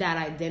that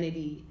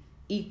identity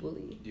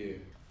equally. Yeah.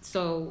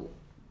 So,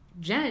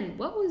 Jen,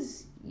 what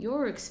was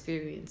your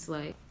experience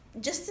like?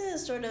 Just to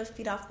sort of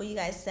feed off what you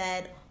guys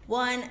said,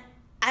 one,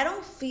 I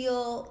don't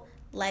feel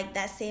like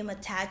that same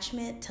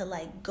attachment to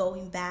like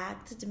going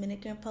back to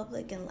Dominican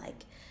Republic and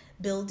like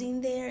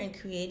building there and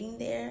creating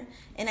there.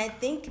 And I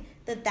think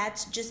that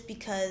that's just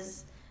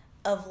because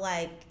of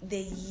like the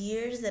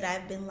years that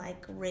I've been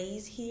like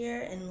raised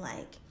here, and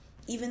like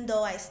even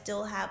though I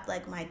still have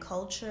like my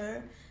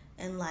culture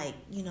and like,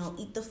 you know,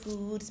 eat the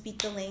food,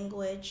 speak the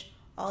language,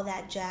 all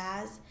that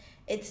jazz,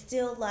 it's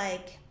still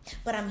like,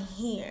 but I'm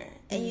here.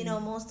 And you know,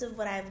 most of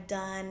what I've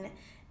done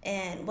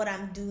and what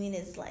I'm doing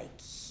is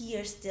like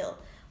here still.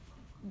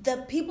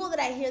 The people that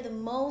I hear the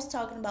most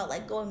talking about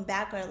like going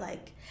back are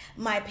like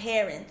my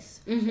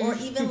parents, or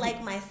even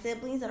like my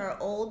siblings that are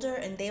older,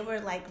 and they were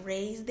like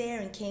raised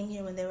there and came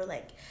here when they were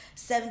like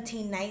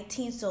 17,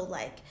 19. So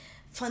like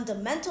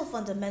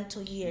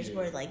fundamental years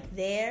were like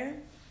there.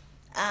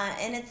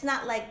 And it's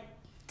not like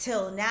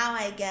till now,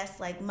 I guess,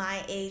 like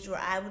my age where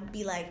I would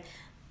be like,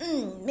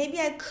 maybe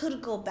I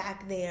could go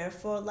back there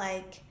for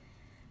like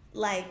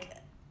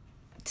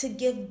to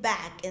give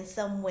back in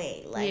some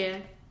way,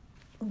 like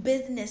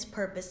business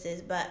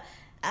purposes. But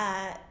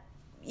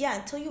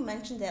until you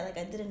mentioned that, like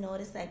I didn't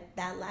notice like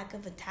that lack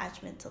of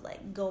attachment to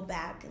like go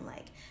back and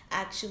like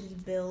actually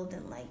build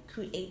and like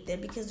create there,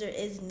 because there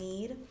is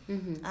need.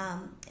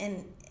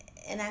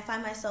 And I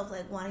find myself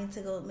like wanting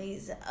to go maybe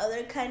to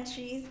other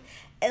countries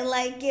and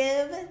like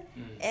give,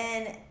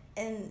 and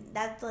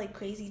that's like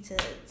crazy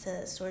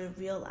to sort of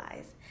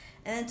realize.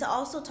 And then to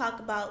also talk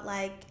about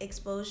like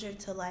exposure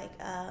to like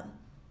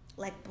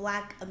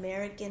Black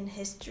American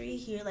history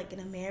here, like in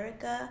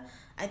America.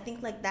 I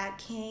think like that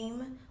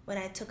came when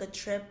I took a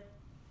trip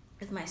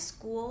with my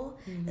school.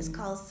 It's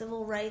called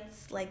Civil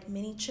Rights like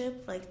mini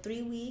trip for like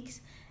 3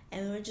 weeks,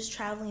 and we were just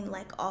traveling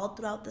like all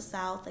throughout the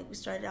South. Like we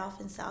started off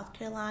in South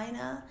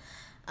Carolina,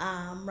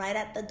 right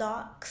at the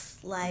docks.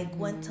 Like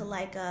went to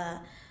like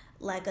a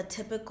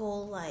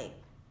typical like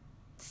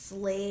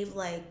slave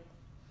like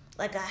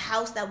a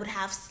house that would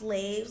have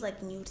slaves,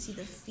 like, and you would see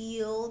the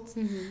fields.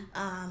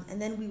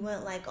 And then we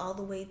went like all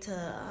the way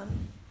to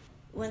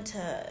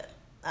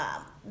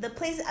the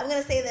place, I'm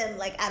gonna say them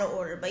like out of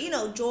order, but you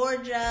know,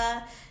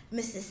 Georgia,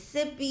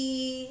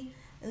 Mississippi,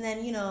 and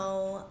then, you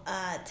know,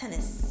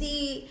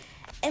 Tennessee.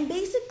 And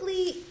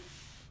basically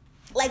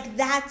like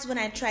that's when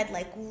I tried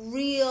like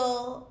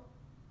real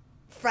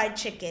fried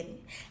chicken.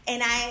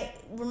 And I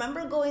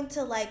remember going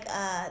to like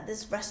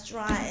this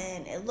restaurant,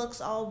 and it looks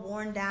all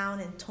worn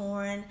down and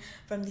torn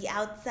from the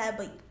outside,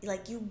 but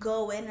like you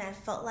go in, and I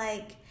felt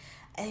like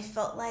I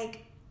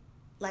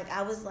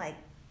was like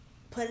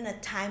put in a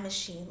time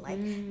machine. Like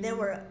there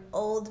were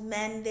old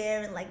men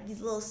there in like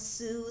these little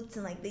suits,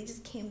 and like they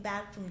just came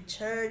back from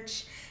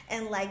church,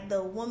 and like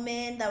the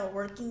women that were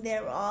working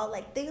there were all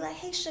like, they were like,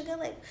 hey sugar,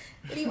 like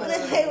what do you want to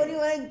like, what do you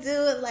want to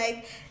do? And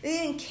like they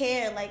didn't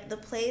care. Like the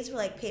plates were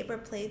like paper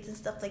plates and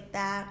stuff like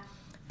that,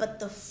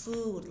 but the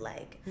food,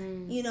 like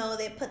you know,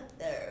 they put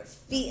their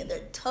feet and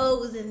their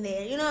toes in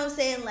there, you know what I'm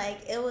saying?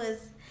 Like it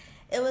was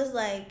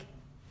like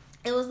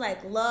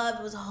love,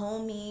 it was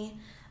homey.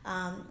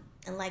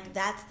 And like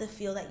that's the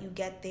feel that you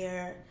get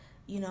there.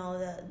 You know,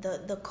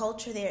 the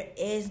culture there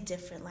is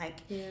different. Like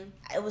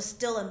it was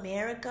still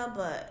America,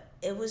 but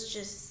it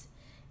was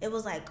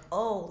like,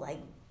 oh,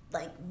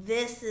 like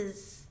this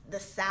is the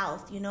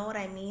South, you know what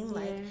I mean?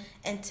 Like,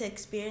 and to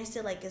experience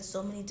it like in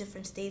so many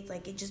different states,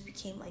 like it just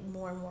became like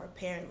more and more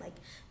apparent. Like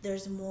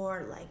there's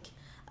more like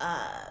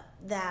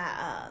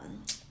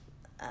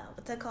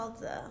what's that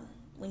called,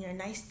 when you're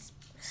nice,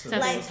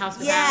 like like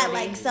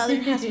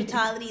Southern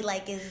hospitality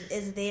like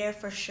is there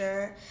for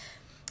sure.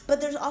 But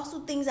there's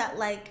also things that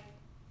like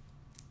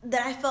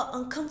that I felt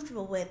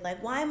uncomfortable with.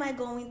 Like, why am I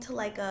going to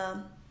like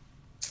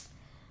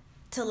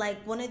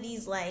one of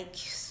these like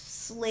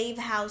slave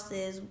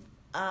houses,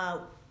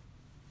 and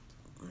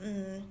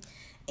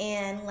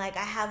like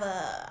I have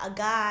a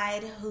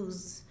guide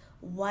who's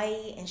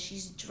white, and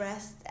she's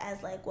dressed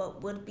as like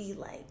what would be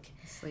like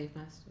slave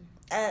master,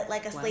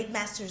 like a slave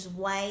master's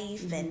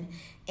wife.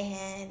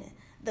 And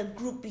the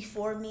group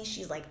before me,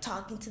 she's like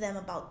talking to them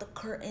about the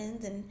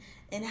curtains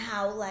and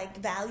how like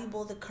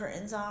valuable the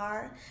curtains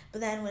are.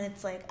 But then when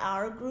it's like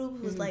our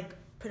group, who's like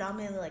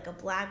predominantly like a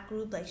Black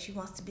group, like she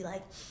wants to be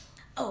like,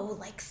 oh,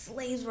 like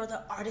slaves were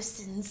the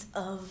artisans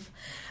of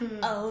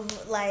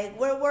like,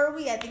 where were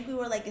we? I think we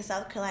were like in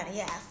South Carolina.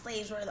 Yeah,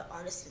 slaves were the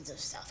artisans of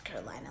South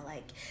Carolina.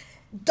 Like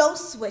don't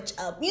switch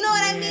up. You know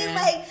what I mean? Yeah.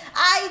 Like,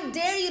 I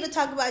dare you to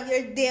talk about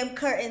your damn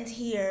curtains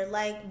here.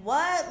 Like,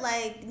 what?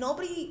 Like,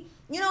 nobody,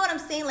 you know what I'm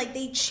saying? Like,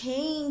 they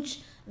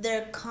change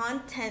their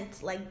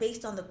content, like,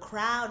 based on the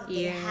crowd that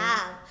they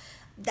have.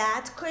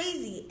 That's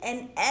crazy.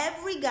 And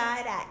every guy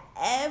at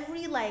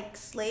every, like,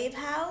 slave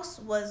house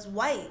was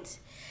white.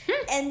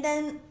 And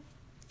then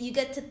you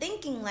get to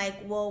thinking, like,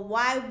 well,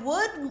 why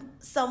would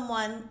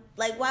someone,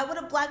 like, why would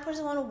a black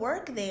person want to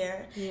work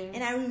there? Yeah.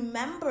 And I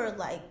remember,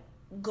 like,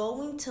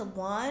 going to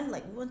one,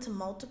 like, we went to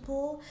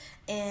multiple,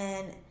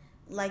 and,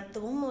 like, the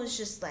woman was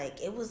just,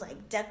 like, it was,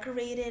 like,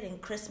 decorated in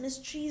Christmas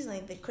trees.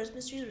 Like, the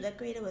Christmas trees were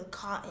decorated with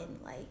cotton.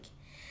 Like,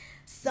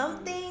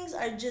 some things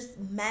are just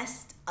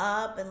messed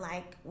up. And,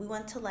 like, we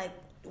went to, like,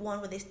 one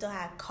where they still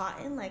had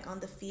cotton, like, on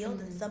the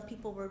field, and some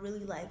people were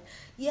really like,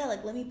 yeah,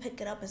 like, let me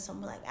pick it up, and some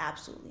were like,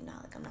 absolutely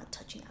not, like, I'm not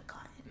touching that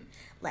cotton,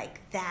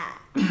 like,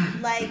 that.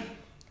 Like,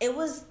 it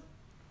was.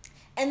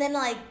 And then,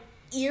 like,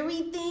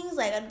 eerie things,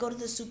 like, I'd go to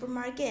the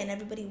supermarket and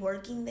everybody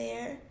working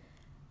there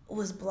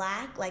was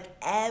black. Like,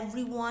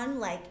 everyone,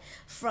 like,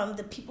 from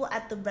the people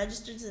at the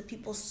register to the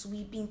people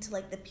sweeping to,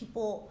 like, the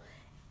people,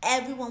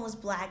 everyone was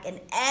black,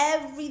 and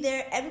everybody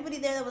there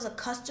that was a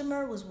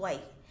customer was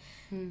white.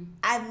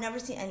 I've never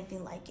seen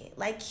anything like it.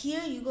 Like,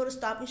 here, you go to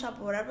Stop and Shop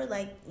or whatever,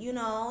 like, you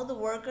know, the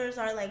workers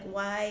are, like,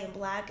 white and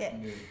black.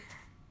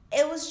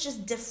 It was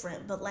just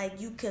different, but, like,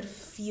 you could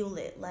feel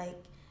it.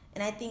 Like,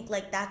 and I think,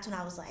 like, that's when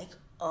I was like,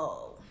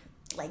 oh,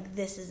 like,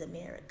 this is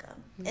America.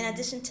 In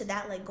addition to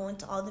that, like, going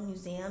to all the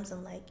museums,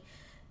 and, like,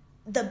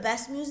 the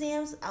best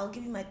museums, I'll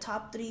give you my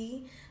top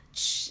 3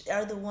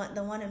 are the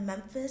one in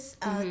Memphis,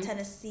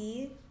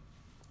 Tennessee,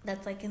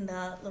 that's, like, in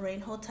the Lorraine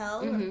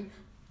Hotel.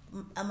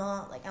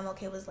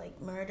 MLK was,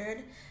 like,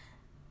 murdered,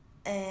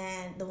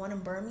 and the one in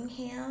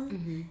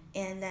Birmingham,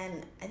 and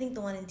then I think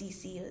the one in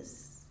DC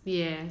was,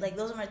 like,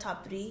 those are my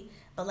top 3.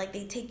 But, like,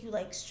 they take you,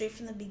 like, straight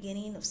from the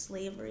beginning of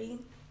slavery,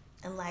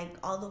 and, like,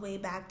 all the way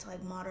back to,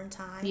 like, modern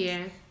times.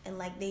 And,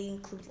 like, they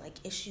include, like,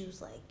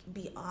 issues, like,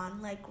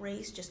 beyond, like,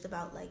 race, just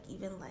about, like,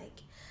 even,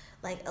 like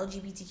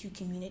LGBTQ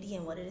community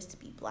and what it is to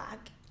be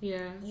black.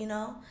 You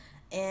know,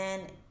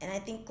 and I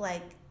think,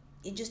 like,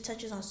 it just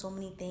touches on so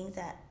many things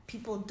that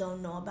people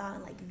don't know about,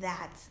 and, like,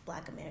 that's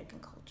Black American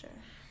culture.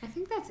 I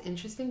think that's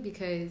interesting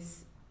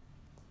because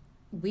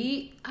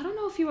I don't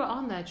know if you were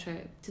on that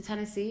trip to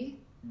Tennessee.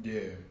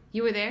 Yeah.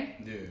 You were there?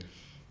 Yeah.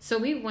 So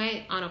we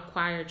went on a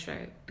choir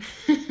trip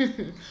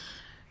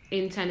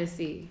in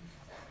Tennessee,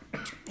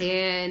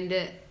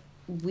 and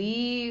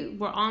we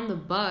were on the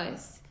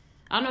bus.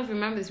 I don't know if you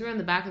remember this. We were in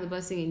the back of the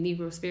bus singing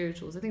Negro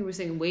spirituals. I think we were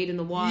singing "Wade in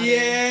the Water."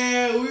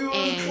 Yeah, we were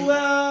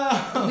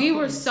clowns. We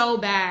were so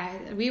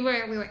bad. We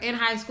were in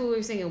high school. We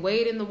were singing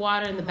 "Wade in the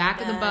Water" in the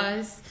back of the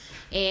bus.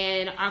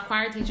 And our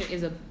choir teacher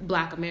is a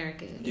Black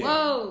American. Yeah.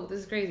 Whoa, this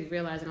is crazy,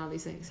 realizing all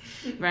these things,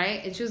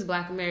 right? And she was a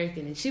Black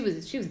American, and she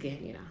was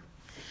getting, you know,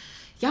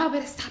 y'all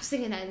better stop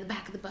singing that in the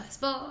back of the bus,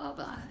 blah blah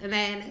blah. And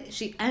then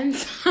she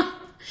ends up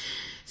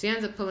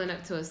pulling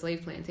up to a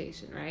slave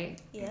plantation, right?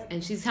 Yeah.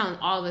 And she's telling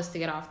all of us to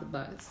get off the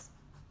bus.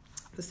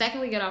 The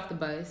second we get off the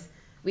bus,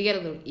 we get a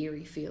little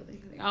eerie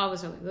feeling. Like, all of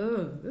us are like,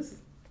 "Oh,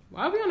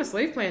 why are we on a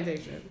slave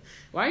plantation?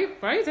 Why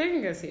are you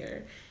taking us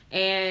here?"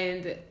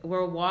 And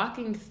we're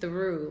walking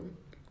through,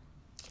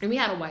 and we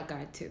had a white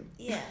guide too.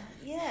 Yeah.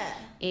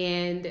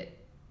 And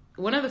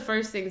one of the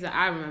first things that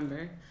I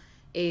remember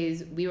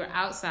is we were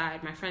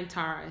outside. My friend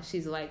Tara,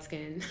 she's light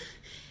skinned,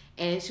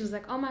 and she was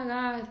like, "Oh my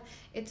God,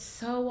 it's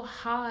so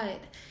hot.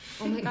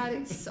 Oh my God,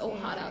 it's so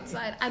hot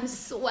outside. I'm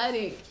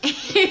sweating."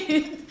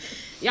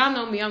 Y'all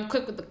know me, I'm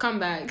quick with the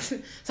comebacks.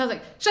 So I was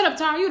like, "Shut up,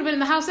 Tara, you would have been in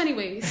the house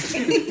anyways."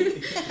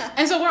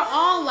 And so we're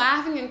all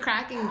laughing and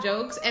cracking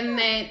jokes, and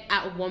then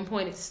at one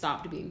point it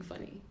stopped being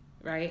funny,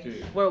 right?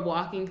 Yeah. We're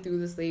walking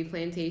through the slave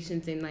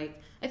plantations, and, like,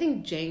 I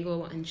think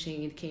Django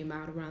Unchained came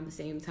out around the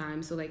same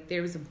time. So, like,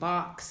 there was a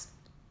box,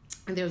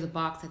 and there was a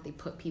box that they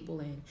put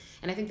people in,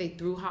 and I think they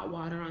threw hot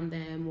water on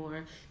them,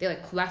 or they,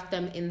 like, left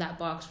them in that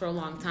box for a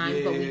long time.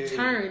 Yeah. But we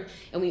turned,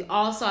 and we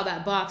all saw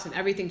that box, and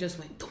everything just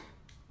went boom.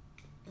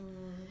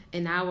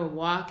 And now we're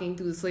walking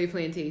through the slave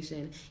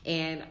plantation,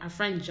 and our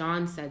friend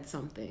John said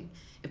something,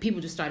 and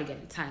people just started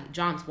getting tight.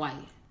 John's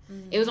white.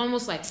 It was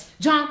almost like,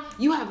 "John,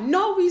 you have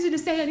no reason to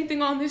say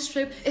anything on this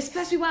trip,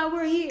 especially while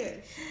we're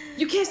here.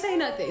 You can't say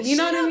nothing." You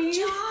know what I mean?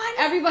 John.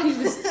 Everybody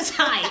was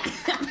tight.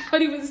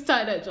 Everybody was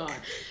tight at John.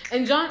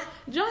 And John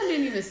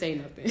didn't even say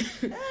nothing.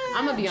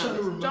 I'm going to be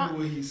honest.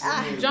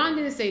 John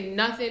didn't say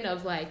nothing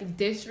of, like,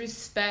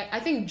 disrespect.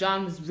 I think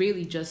John was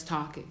really just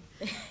talking.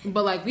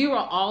 But, like, we were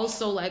all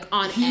so, like,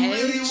 on edge. He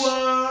really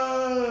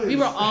was. We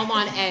were all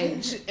on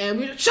edge. And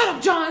we were, "Shut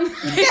up, John."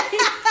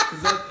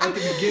 At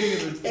the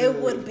beginning of it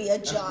would be a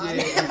John.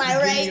 Am I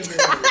right? At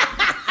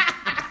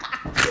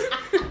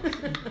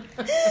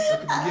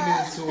the beginning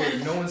of the tour,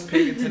 no one's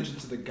paying attention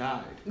to the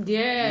guide.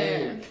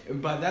 Yeah.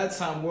 And by that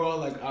time, we're all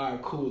like, "All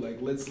right, cool.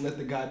 Like, let's let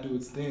the guide do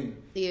its thing."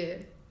 Yeah.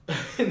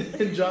 And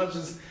then John's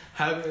just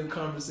having a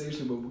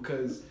conversation, but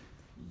because,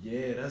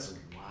 that's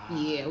wild.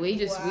 Yeah, we were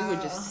just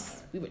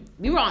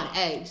we were on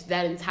edge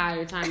that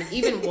entire time. And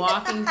even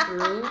walking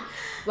through,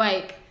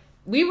 like,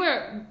 we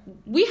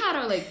had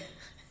our, like,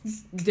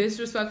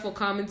 disrespectful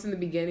comments in the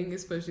beginning,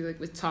 especially, like,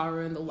 with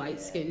Tara and the light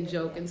skin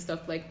joke and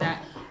stuff like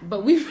that.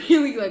 But we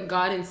really, like,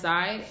 got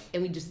inside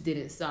and we just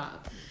didn't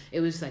stop. It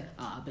was like,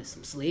 I bet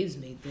some slaves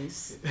made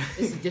this.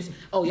 This is just,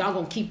 y'all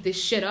gonna keep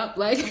this shit up?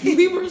 Like,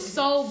 we were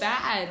so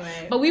bad.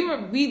 Right. But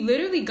we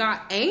literally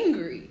got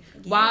angry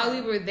while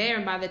we were there.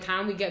 And by the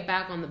time we get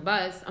back on the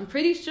bus, I'm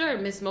pretty sure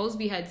Miss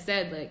Mosby had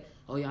said, like,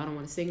 y'all don't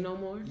want to sing no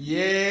more?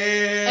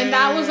 Yeah. And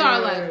that was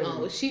our,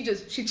 like, she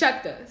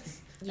checked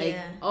us. Like,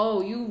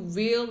 you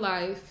real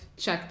life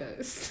checked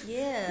us.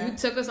 Yeah. You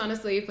took us on a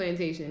slave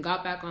plantation,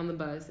 got back on the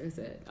bus and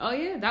said,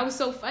 that was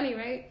so funny,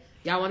 right?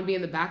 Y'all want to be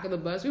in the back of the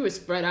bus? We were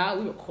spread out.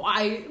 We were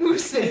quiet. We were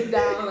sitting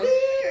down, like,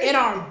 in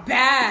our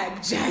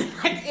bag, Jen.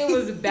 Like, it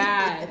was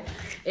bad.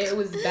 It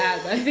was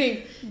bad. But I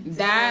think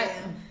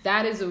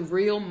that is a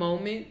real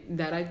moment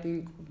that I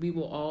think we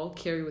will all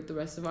carry with the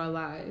rest of our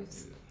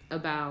lives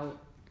about.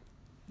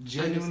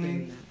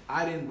 Genuinely,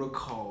 I didn't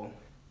recall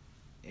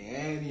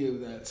any of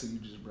that till you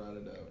just brought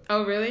it up.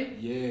 Oh, really?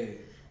 Yeah.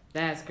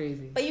 That's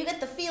crazy. But you get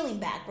the feeling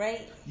back,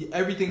 right? Yeah,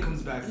 everything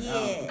comes back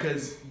out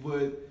because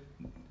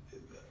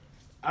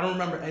I don't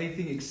remember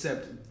anything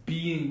except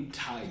being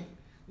tight.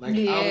 Like, I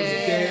was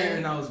there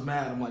and I was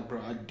mad. I'm like, bro,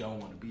 I don't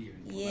want to be here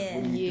anymore. Yeah. Like,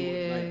 what are you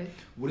doing? Like,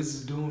 what is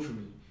this doing for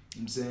me?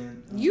 You know what I'm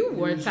saying? You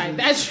were tight.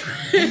 That's true.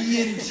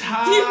 Being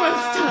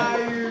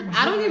tired.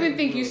 I don't even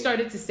think you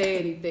started to say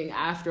anything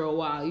after a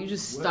while. You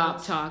just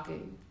stopped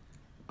talking.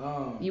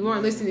 You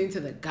weren't listening to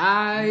the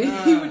guy.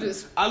 Nah. You were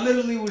just... I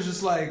literally was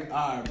just like,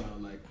 all right, bro,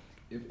 like,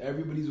 if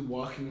everybody's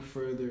walking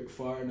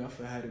far enough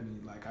ahead of me,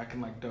 like, I can,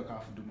 like, duck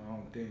off and do my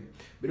own thing.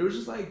 But it was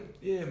just like,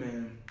 yeah,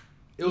 man.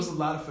 It was a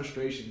lot of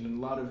frustration,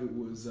 and a lot of it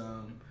was,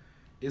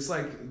 it's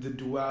like the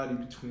duality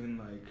between,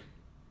 like,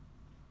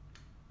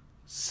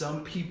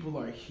 some people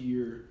are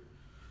here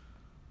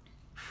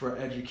for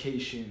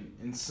education,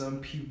 and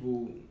some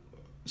people,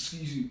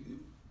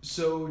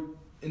 so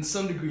in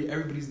some degree,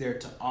 everybody's there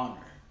to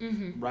honor,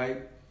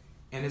 right?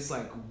 And it's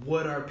like,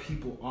 what are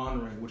people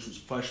honoring, which was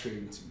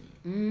frustrating to me.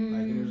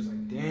 Like, and it was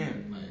like,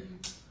 damn,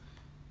 like,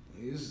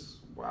 this is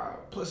wow.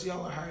 Plus,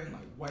 y'all are hiring,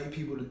 like, white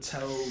people to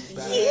tell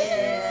back.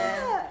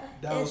 Yeah.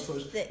 That was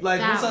frustrating. Like,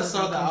 once I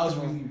saw that, I was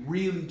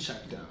really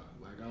checked out.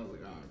 Like, I was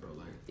like, all right, bro,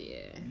 like,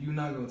 you're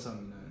not going to tell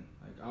me nothing.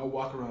 Like, I'll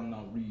walk around and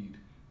I'll read.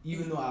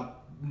 Even though I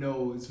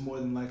know it's more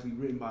than likely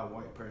written by a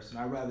white person,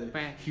 I'd rather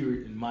hear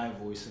it in my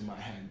voice, in my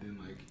head, than,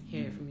 like,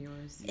 hear it from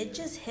yours. It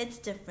just hits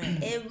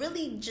different. It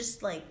really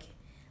just, like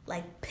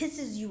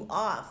pisses you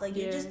off. Like,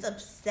 you're just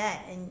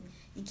upset, and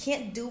you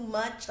can't do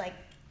much, like,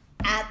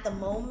 at the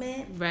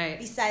moment. Right.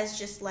 Besides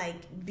just,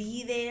 like,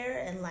 be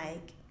there and,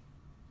 like,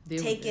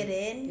 take it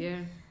in. Yeah.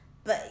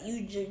 But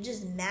you're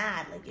just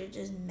mad. Like, you're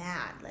just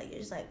mad. Like, you're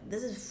just like,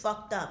 this is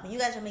fucked up. And you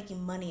guys are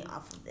making money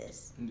off of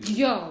this.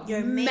 Yo,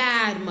 you're making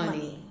mad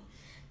money.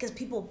 Because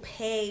people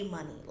pay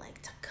money,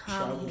 like, to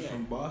come travel here.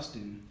 from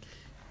Boston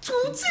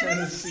to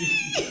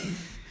Tennessee.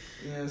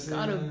 Yeah,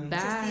 got a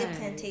bag.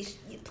 To see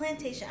a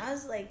plantation. I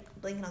was, like,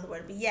 blanking on the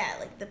word. But, yeah,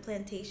 like, the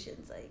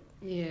plantations, like.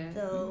 Yeah.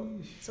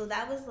 So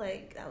that was,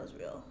 like, that was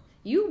real.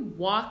 You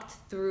walked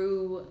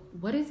through,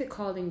 what is it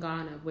called in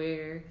Ghana,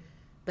 where...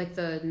 like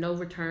the no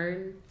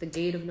return, the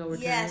gate of no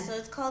return. Yeah, so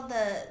it's called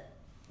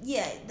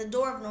the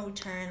door of no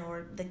return,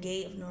 or the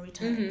gate of no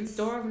return.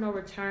 Door of no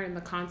return.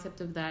 The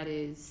concept of that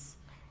is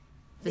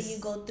that you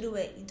go through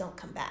it, you don't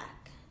come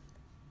back.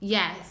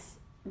 Yes,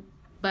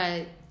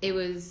 but it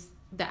was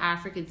the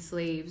African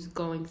slaves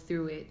going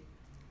through it,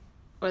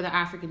 or the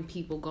African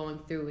people going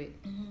through it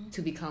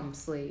to become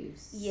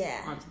slaves.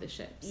 Onto the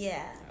ships.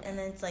 Yeah, and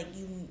then it's like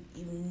you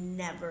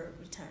never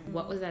return.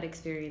 What was that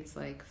experience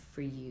like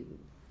for you?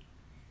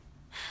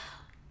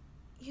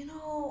 You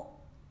know,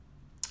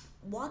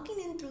 walking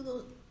in through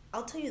those,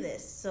 I'll tell you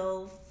this.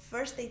 So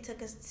first they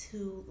took us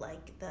to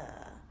like the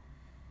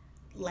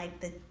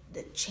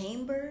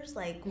chambers,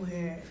 like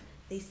where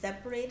they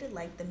separated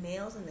like the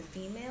males and the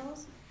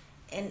females,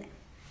 and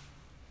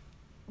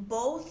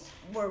both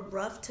were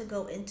rough to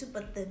go into,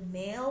 but the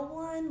male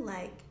one,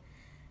 like,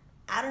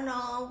 I don't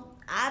know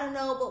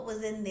what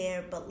was in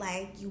there, but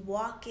like you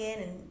walk in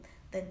and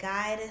the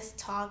guide is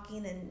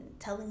talking and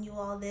telling you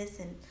all this,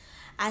 and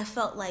I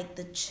felt like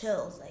the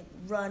chills like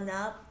run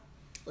up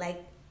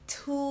like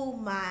to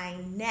my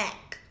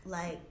neck.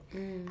 Like,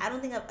 I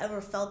don't think I've ever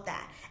felt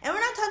that. And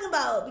we're not talking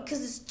about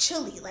because it's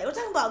chilly. Like, we're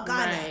talking about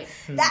Ghana. Right.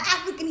 That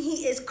African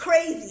heat is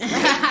crazy.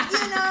 Like,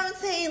 you know what I'm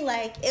saying?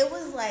 Like, it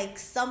was like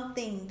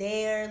something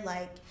there.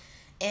 Like,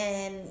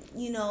 and,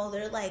 you know,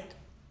 they're like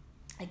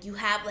you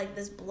have like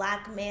this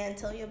black man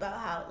tell you about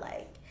how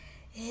like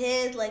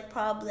his like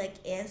probably like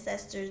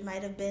ancestors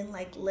might have been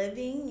like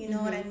living. You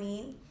know what I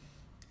mean?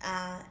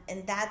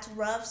 And that's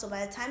rough. So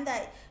by the time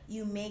that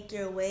you make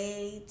your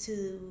way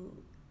to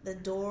the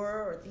door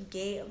or the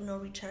gate of no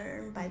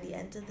return, by the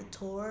end of the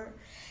tour,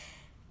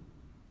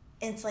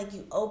 it's like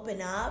you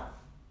open up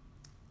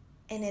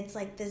and it's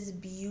like this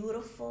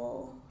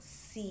beautiful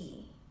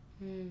sea.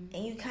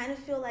 and you kind of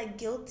feel like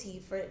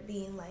guilty for it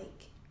being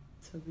like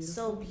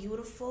so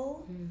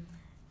beautiful.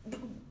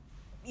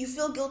 You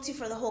feel guilty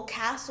for the whole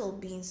castle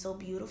being so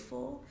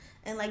beautiful.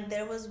 And like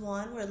there was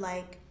one where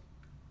like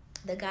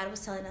the guy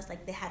was telling us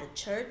like they had a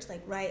church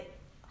like right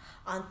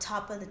on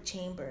top of the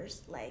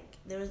chambers. Like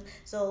there was,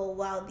 so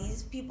while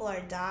these people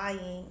are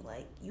dying,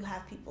 like you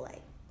have people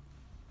like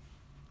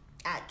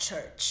at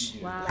church.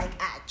 Wow.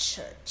 Like at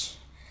church,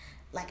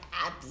 like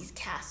at these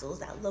castles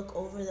that look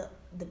over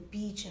the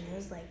beach, and it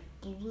was like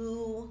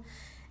blue.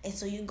 And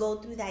so you go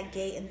through that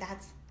gate and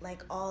that's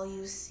like all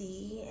you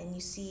see. And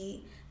you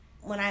see,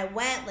 when I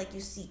went, like you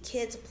see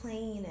kids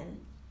playing and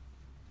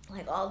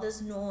like all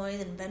this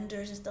noise and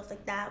vendors and stuff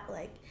like that. But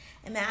like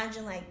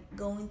imagine like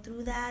going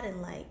through that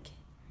and like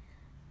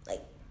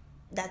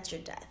that's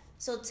your death.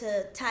 So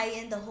to tie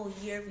in the whole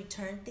year of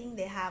return thing,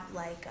 they have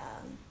like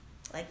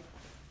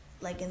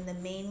in the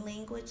main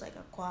language like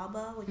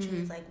Aquaba, which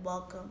means like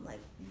welcome,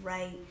 like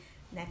right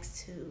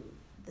next to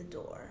the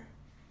door.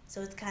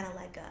 So it's kind of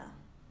like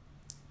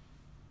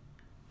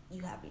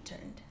you have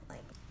returned.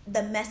 Like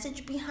the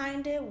message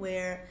behind it,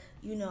 where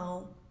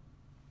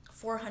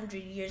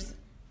 400 years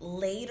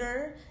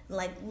later,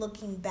 like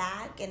looking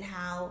back and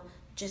how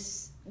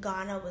just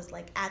Ghana was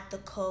like at the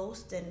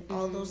coast and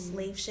all those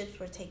slave ships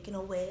were taken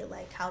away,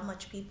 like how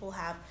much people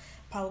have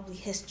probably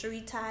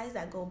history ties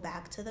that go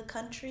back to the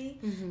country.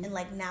 And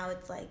like now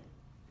it's like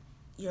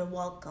you're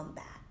welcome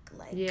back,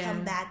 like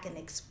come back and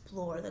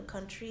explore the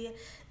country.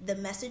 The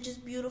message is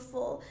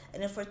beautiful.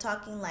 And if we're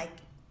talking like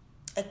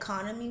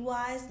economy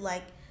wise,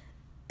 like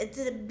it's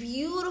a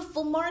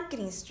beautiful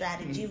marketing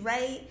strategy,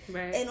 right?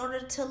 In order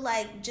to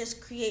like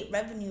just create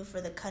revenue for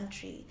the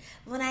country.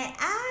 When I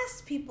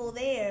asked people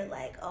there,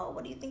 like, oh,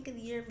 what do you think of the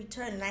year of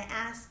return? And I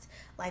asked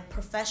like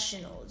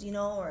professionals,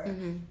 or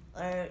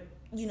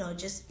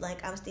just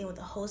like I was staying with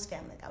a host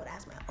family. Like I would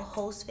ask my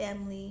host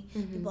family,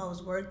 people I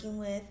was working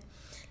with.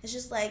 It's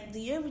just like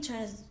the year of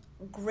return is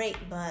great,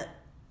 but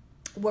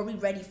were we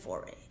ready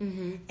for it?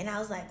 And I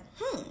was like,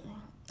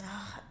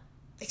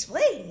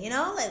 explain,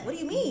 like what do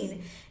you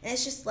mean? And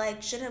it's just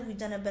like, should have we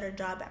done a better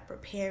job at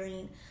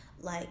preparing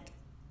like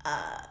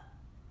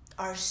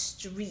our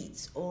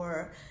streets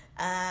or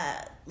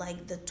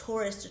like the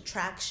tourist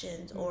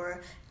attractions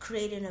or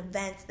creating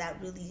events that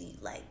really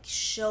like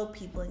show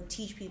people and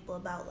teach people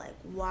about like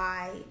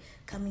why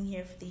coming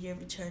here for the year of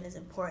return is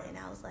important.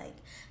 I was like,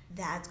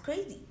 that's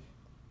crazy.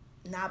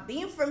 Not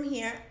being from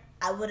here,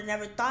 I would have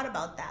never thought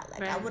about that.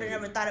 Like I would have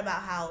never thought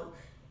about how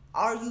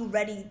are you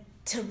ready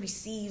to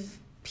receive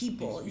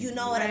people, you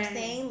know what I'm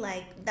saying?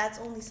 Like that's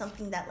only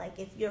something that like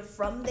if you're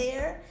from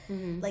there,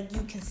 like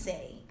you can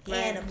say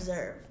and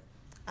observe.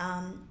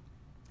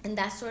 And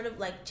that sort of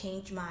like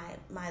changed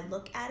my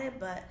look at it.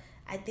 But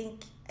I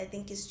think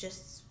it's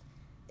just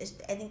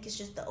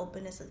the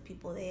openness of the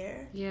people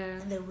there,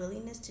 and their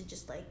willingness to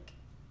just like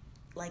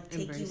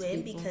take embrace you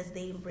in people. Because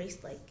they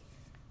embraced like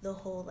the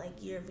whole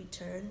like year of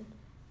return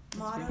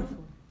motto.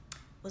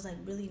 Was like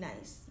really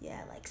nice.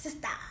 Like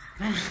sister,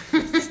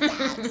 sister,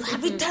 you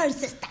have returned,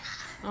 sister.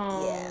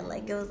 Yeah,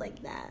 like it was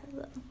like that.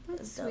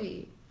 That's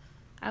sweet.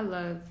 I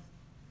love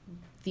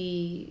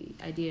the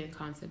idea and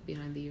concept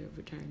behind the year of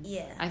return.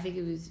 I think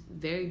it was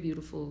very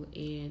beautiful,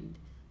 and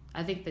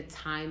I think the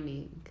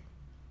timing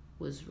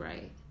was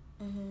right.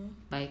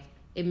 Like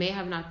it may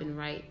have not been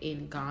right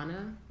in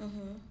Ghana,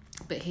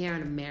 but here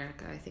in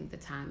America, I think the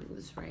timing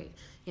was right.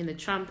 In the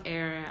Trump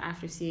era,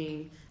 after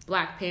seeing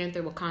Black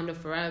Panther, Wakanda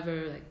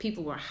Forever, like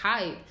people were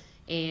hyped,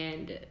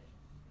 and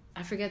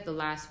I forget the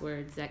last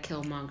words that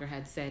Killmonger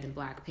had said in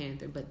Black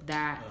Panther, but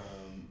that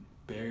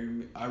bury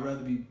me. I'd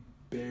rather be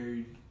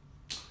buried.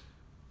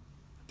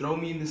 Throw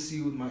me in the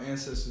sea with my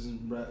ancestors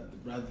and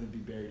rather than be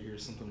buried here,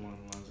 something along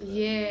the lines of that.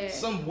 Yeah.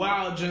 Some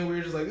wild joint where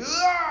you're just like,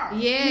 ah!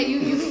 Yeah,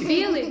 you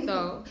feel it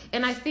though.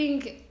 And I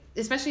think,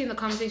 especially in the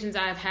conversations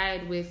I've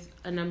had with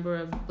a number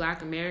of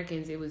Black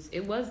Americans, it was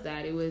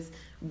that. It was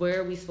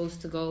where are we supposed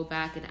to go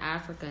back in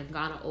Africa, and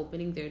Ghana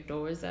opening their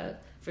doors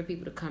up for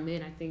people to come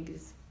in, I think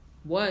is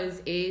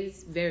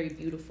very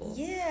beautiful.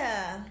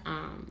 Yeah.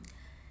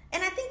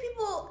 And I think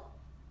people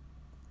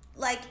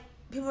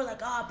were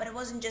like, oh, but it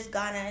wasn't just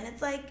Ghana. And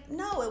it's like,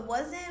 no, it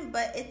wasn't,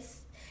 but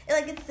it's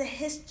the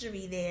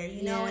history there,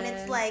 and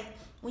it's like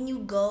when you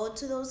go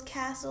to those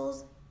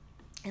castles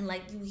and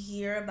like you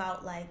hear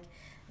about like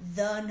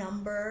the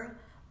number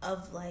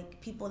of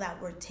like people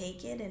that were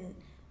taken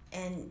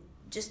and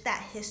just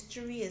that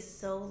history is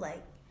so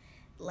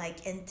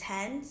like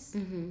intense.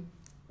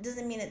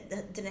 Doesn't mean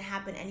it didn't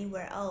happen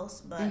anywhere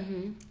else, but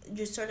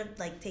you're sort of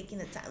like taking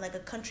the time, like a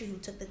country who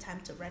took the time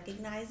to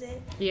recognize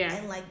it,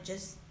 and like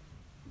just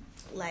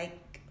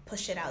like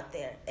push it out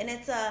there. And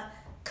it's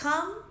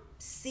come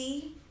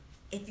see,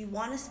 if you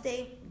want to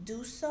stay,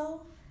 do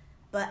so,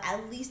 but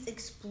at least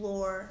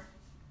explore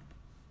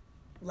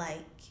like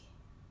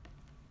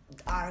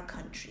our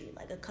country,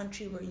 like a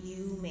country where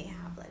you may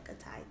have like a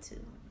tie to,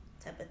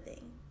 type of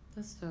thing.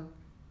 That's dope.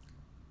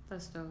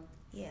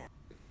 Yeah.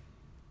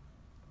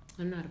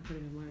 I don't know how to put it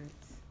in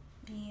words.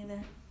 Me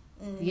either.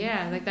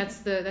 Yeah, like that's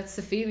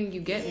the feeling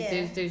you get.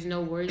 Yeah. There's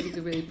no words you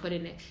could really put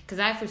in it. Because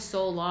I for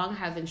so long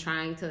have been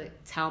trying to like,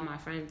 tell my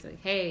friends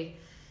like, hey,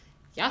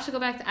 y'all should go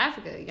back to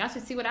Africa. Y'all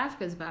should see what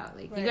Africa's about.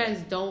 Like you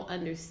guys don't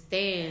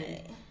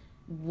understand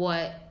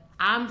what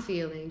I'm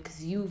feeling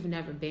because you've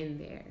never been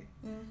there.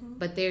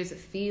 But there's a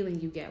feeling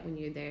you get when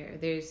you're there.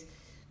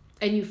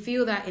 And you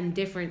feel that in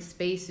different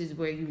spaces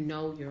where you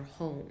know you're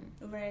home.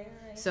 Right.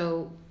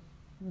 So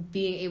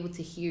being able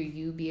to hear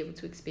you be able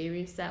to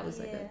experience that was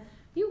like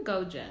you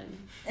go, Jen.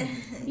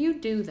 You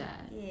do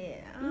that. Yeah.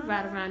 You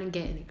ride around and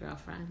get in it,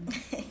 girlfriend.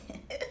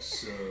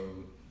 So,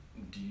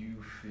 do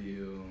you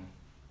feel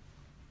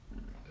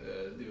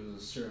there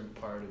was a certain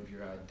part of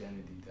your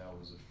identity that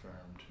was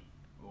affirmed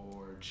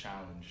or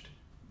challenged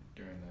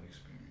during that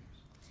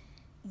experience?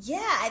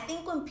 Yeah, I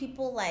think when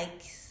people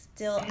like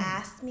still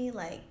ask me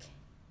like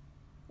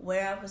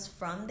where I was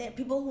from, there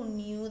people who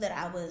knew that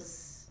I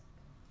was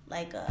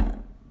like a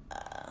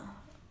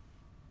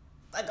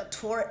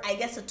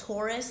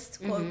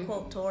tourist, quote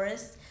unquote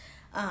tourist,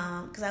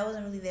 because I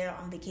wasn't really there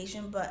on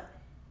vacation, but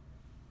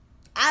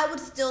I would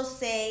still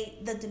say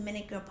the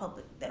Dominican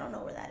Republic. They don't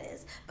know where that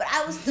is, but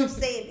I would still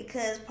say it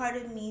because part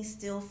of me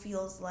still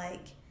feels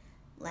like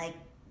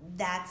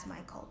that's my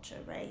culture,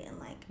 right? And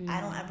like I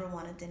don't ever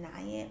want to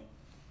deny it,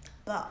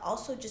 but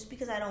also just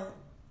because I don't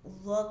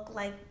look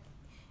like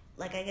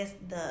I guess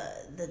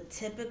the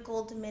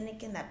typical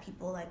Dominican that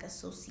people like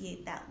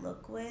associate that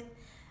look with,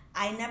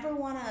 I never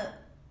want to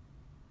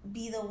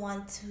be the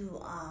one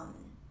to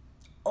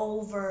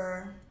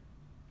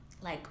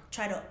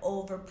try to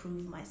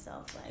overprove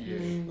myself.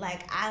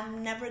 Like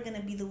I'm never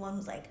gonna be the one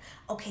who's like,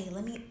 okay,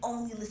 let me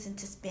only listen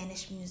to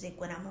Spanish music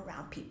when I'm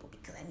around people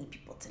because I need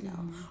people to know,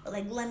 or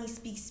like let me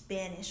speak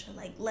Spanish, or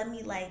like let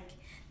me like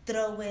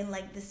throw in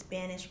like the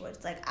Spanish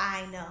words. Like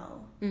I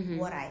know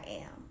what I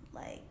am.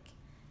 Like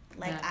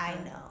I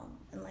know,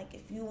 and like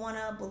if you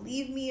wanna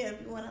believe me or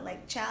if you wanna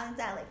like challenge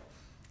that, like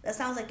that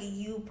sounds like a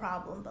you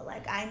problem, but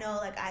like I know,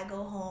 like I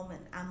go home and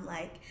I'm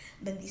like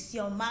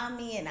bendición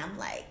mami, and I'm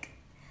like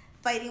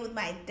fighting with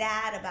my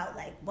dad about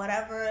like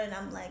whatever, and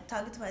I'm like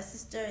talking to my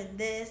sister and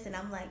this, and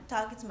I'm like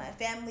talking to my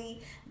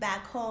family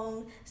back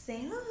home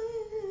saying,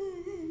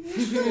 oh, you're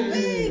so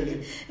big,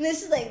 and it's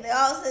just like they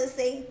all say the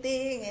same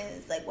thing, and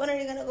it's like, when are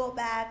you gonna go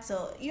back?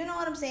 So you know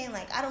what I'm saying?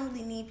 Like I don't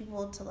really need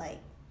people to like,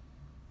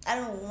 I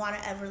don't want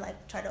to ever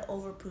like try to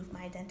overprove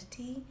my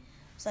identity.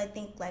 So I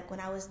think like when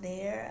I was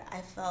there,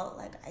 I felt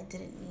like I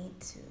didn't need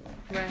to.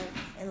 Right.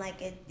 And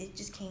like it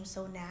just came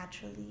so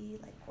naturally,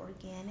 like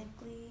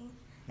organically.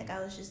 Like I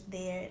was just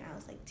there and I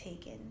was like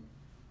taken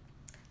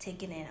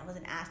in. I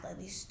wasn't asked like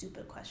these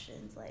stupid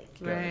questions like,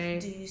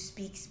 do you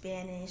speak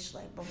Spanish?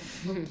 Like blah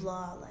blah blah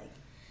blah. Like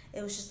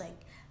it was just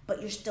like, but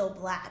you're still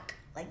black.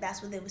 Like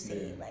that's what they would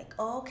say. Yeah. Like,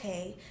 oh,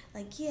 okay,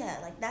 like yeah,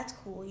 like that's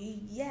cool.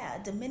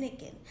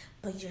 Dominican,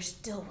 but you're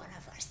still one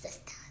of our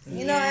sisters.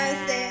 You know what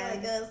I'm saying?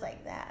 Like it was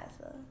like that.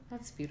 So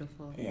that's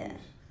beautiful. Yeah.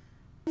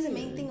 The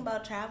main thing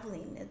about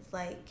traveling, it's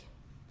like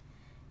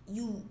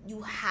you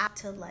have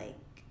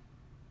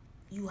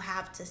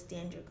to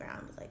stand your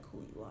ground as like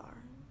who you are,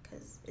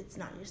 because it's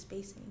not your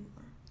space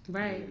anymore.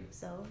 Right.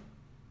 So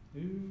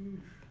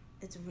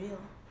it's real.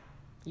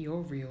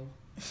 You're real.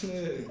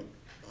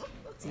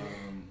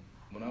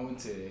 When I went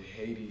to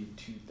Haiti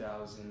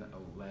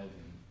 2011.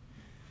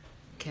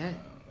 Okay.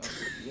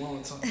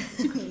 Long time.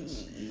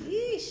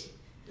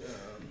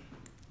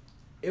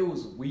 It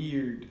was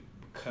weird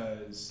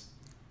because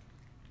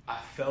I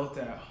felt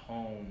at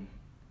home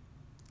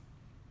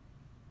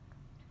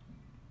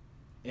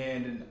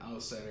and an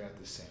outsider at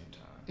the same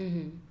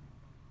time.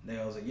 Like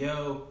I was like,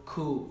 yo,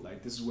 cool.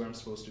 Like this is where I'm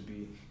supposed to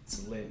be.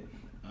 It's lit.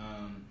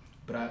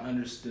 But I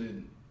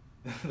understood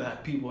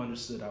that people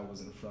understood I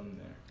wasn't from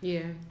there.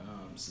 Yeah.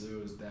 So there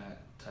was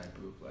that type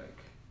of like,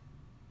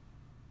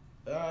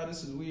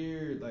 this is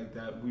weird, like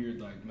that weird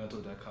like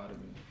mental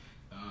dichotomy,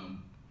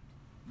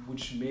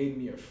 which made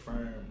me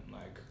affirm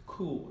like,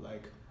 cool,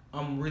 like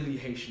I'm really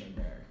Haitian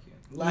American.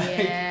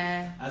 Like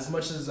as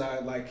much as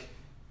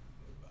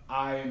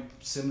I'm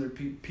similar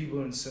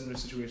people in similar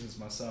situations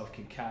myself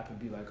can cap and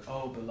be like,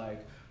 oh, but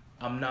like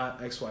I'm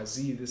not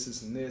XYZ,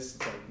 this and this.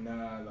 It's like,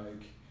 nah,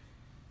 like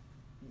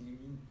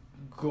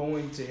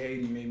going to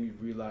Haiti made me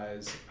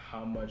realize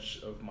how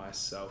much of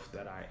myself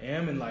that I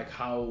am and like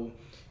how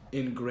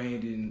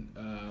ingrained in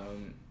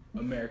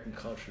American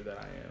culture that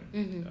I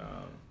am.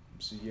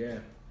 So yeah,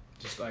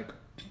 just like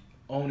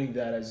owning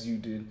that as you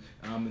did,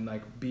 and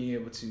like being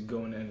able to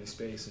go into any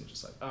space and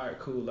just like, all right,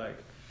 cool. Like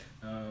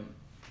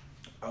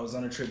I was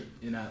on a trip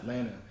in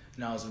Atlanta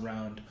and I was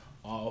around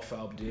all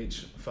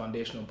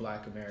foundational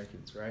Black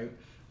Americans, right?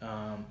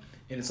 And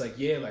it's like,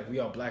 yeah, like we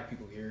all Black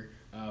people here,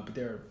 but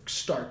there are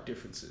stark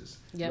differences,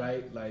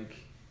 right? Like,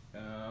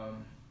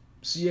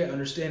 so yeah,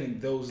 understanding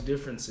those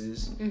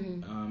differences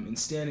and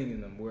standing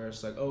in them, where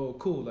it's like, oh,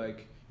 cool,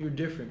 like you're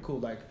different, cool,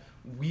 like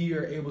we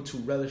are able to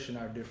relish in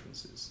our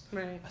differences.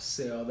 Right. I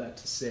say all that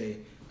to say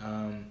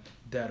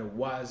that a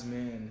wise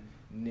man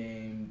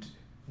named,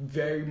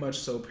 very much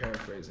so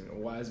paraphrasing, a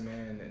wise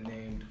man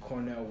named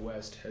Cornel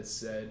West had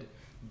said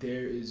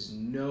there is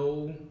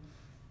no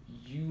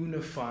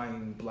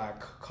unifying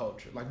black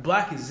culture. Like,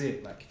 black is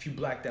it. Like, if you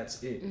black,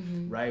 that's it,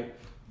 right?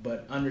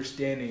 But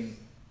understanding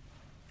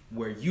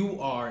where you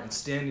are and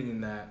standing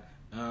in that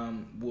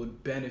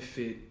would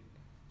benefit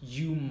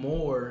you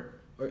more,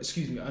 or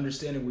excuse me,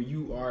 understanding where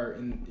you are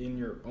in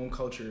your own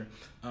culture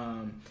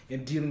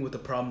and dealing with the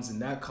problems in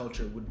that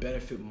culture would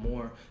benefit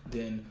more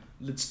than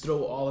let's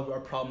throw all of our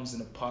problems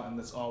in a pot and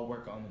let's all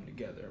work on them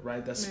together,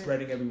 right? That's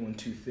spreading everyone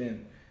too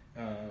thin.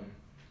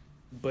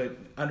 But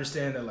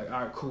understand that, like,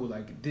 all right, cool,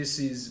 like, this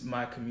is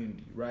my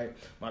community, right?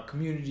 My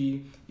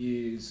community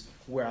is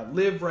where I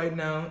live right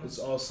now. It's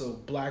also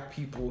black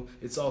people.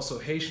 It's also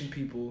Haitian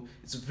people.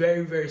 It's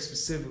very, very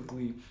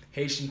specifically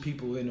Haitian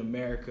people in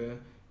America,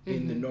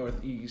 in the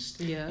Northeast,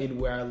 in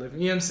where I live. You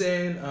know what I'm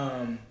saying?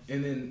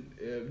 And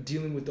then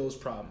dealing with those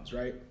problems,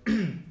 right?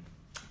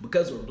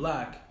 Because we're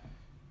black,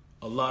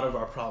 a lot of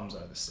our problems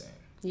are the same.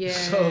 Yeah.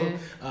 So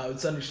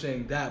it's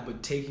understanding that,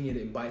 but taking it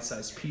in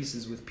bite-sized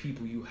pieces with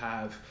people you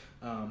have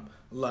a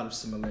lot of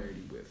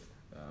similarity with.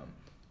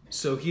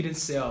 So he didn't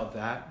say all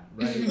that,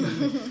 right?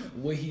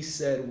 What he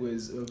said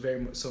was very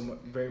much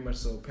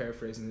so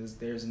paraphrasing, is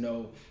there's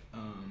no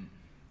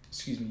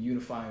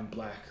unifying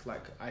black,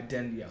 like,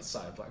 identity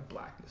outside of, like,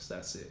 blackness.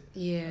 That's it.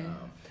 Yeah.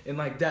 And,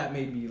 like, that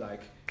made me,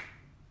 like,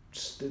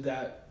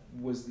 that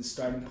was the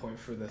starting point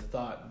for the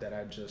thought that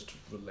I just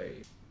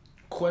relayed.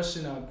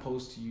 Question I'll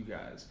pose to you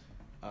guys,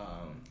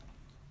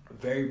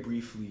 very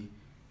briefly,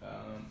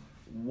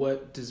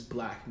 what does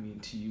black mean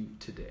to you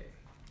today?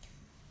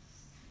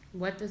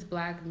 What does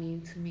black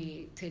mean to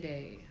me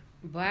today?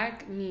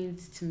 Black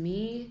means to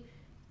me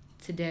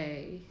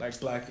today. Like,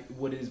 black,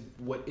 what is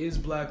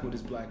black? What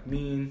does black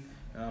mean?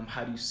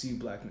 How do you see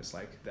blackness?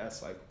 Like,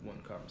 that's, like, one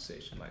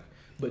conversation. Like,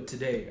 but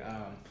today,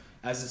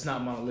 as it's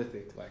not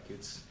monolithic, like,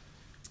 it's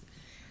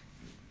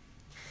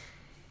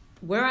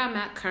where I'm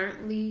at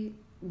currently.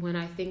 When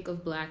I think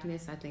of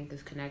blackness, I think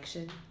of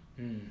connection.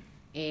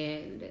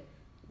 And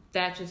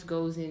that just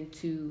goes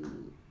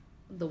into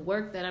the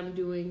work that I'm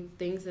doing,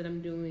 things that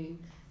I'm doing,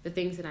 the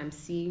things that I'm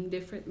seeing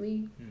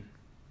differently.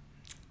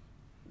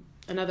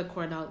 Another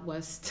Cornel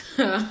West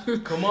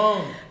come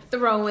on,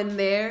 throw in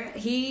there.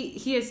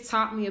 He has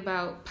taught me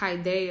about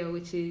paideia,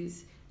 which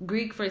is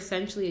Greek for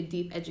essentially a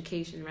deep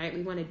education, right?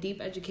 We want a deep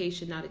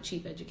education, not a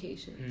cheap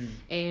education.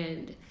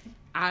 And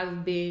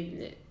I've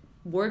been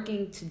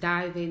working to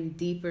dive in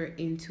deeper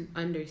into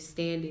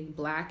understanding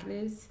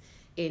blackness,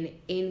 and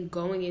in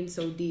going in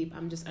so deep,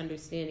 I'm just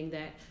understanding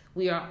that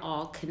we are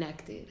all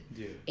connected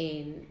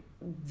in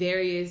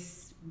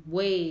various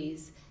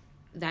ways,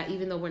 that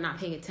even though we're not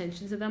paying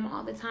attention to them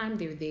all the time,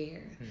 they're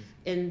there.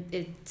 And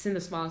it's in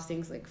the smallest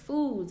things, like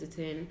foods, it's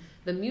in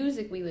the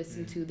music we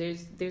listen to.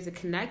 There's a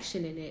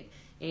connection in it,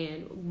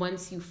 and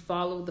once you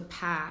follow the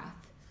path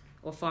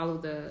or follow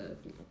the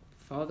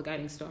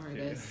guiding star, I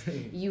guess,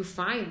 you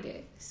find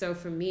it. So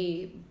for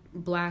me,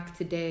 black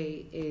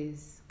today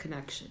is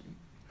connection.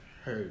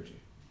 Heard you.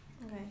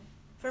 Okay.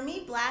 For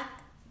me,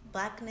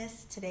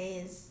 blackness today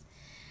is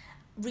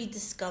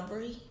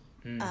rediscovery.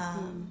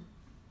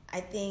 I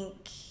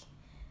think,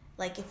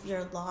 like, if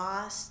you're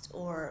lost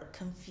or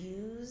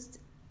confused,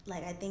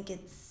 like, I think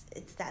it's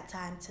that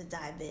time to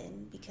dive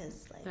in,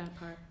 because, like, that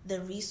part,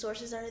 the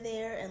resources are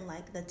there, and,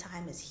 like, the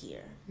time is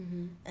here.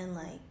 And,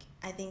 like,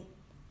 I think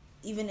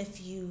even if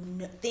you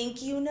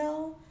think you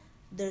know,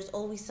 there's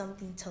always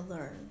something to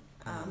learn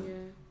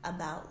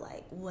about,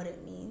 like, what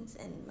it means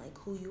and, like,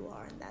 who you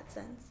are in that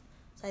sense.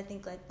 So I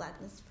think, like,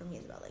 blackness for me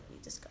is about, like,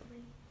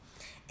 rediscovery.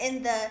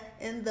 In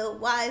the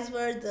wise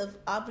words of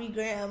Aubrey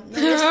Graham, know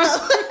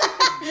yourself.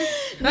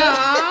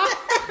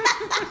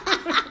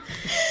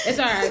 It's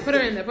all right. Put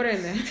her in there.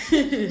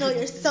 Know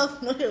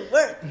yourself, know your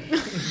worth.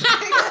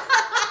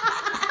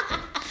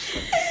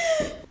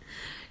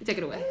 Take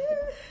it away.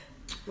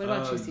 What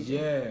about you, CJ?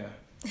 Yeah.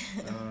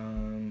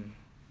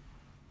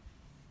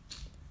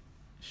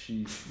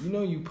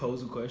 You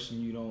pose a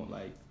question, you don't,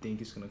 like, think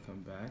it's gonna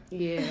come back.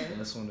 Yeah.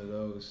 That's one of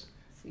those.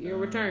 Your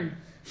return.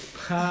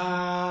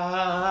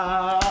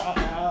 That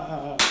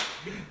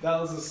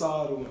was a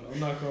solid one. I'm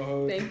not gonna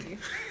hold. Thank you.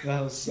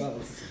 That was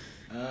solid.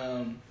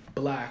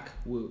 Black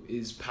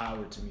is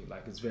power to me.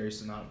 Like, it's very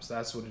synonymous.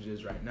 That's what it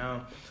is right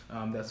now.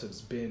 That's what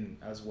it's been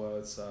as well.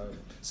 It's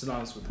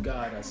synonymous with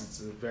God, as it's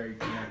a very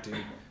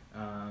connecting.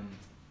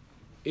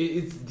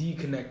 It's the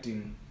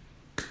connecting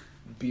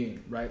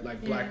being, right?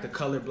 Like, black, the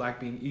color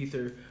black being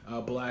ether.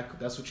 Black,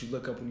 that's what you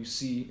look up when you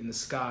see in the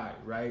sky,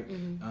 right?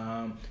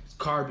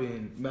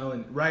 Carbon,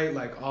 melanin, right?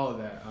 Like, all of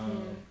that.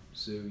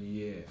 So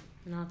yeah.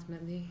 And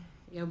ultimately,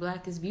 your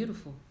black is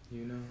beautiful.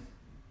 You know.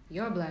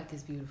 Your black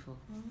is beautiful.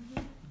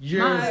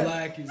 Your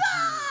black is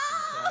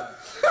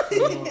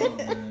beautiful. Come on,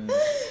 man.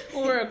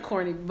 We're a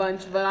corny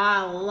bunch, but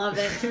I love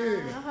it.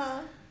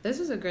 This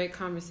was a great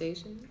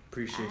conversation.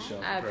 Appreciate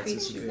y'all. I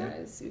appreciate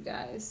you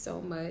guys so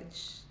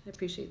much. I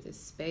appreciate this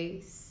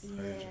space.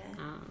 Yeah.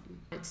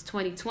 It's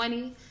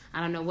 2020. I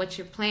don't know what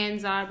your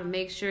plans are, but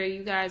make sure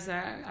you guys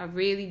are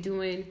really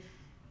doing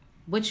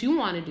what you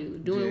want to do,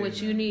 doing Yeah,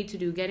 what you man. need to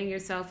do, getting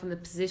yourself in the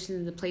position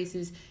and the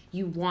places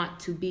you want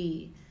to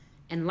be,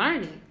 and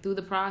learning through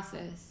the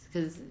process.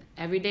 Because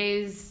every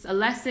day is a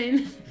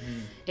lesson,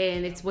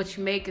 and it's what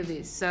you make of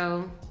it.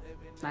 So,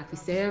 like we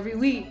say every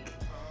week,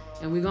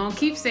 and we're going to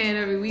keep saying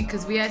every week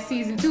because we at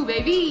season 2,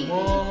 baby. Come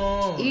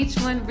on. Each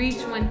one,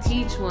 reach one,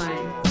 teach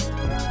one.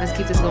 Let's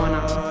keep this going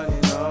on.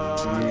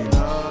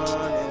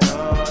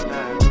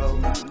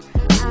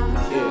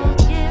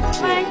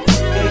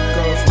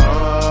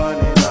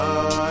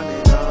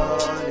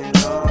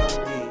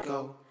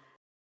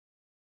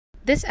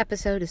 This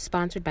episode is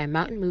sponsored by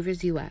Mountain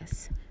Movers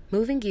US,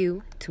 moving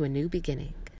you to a new beginning.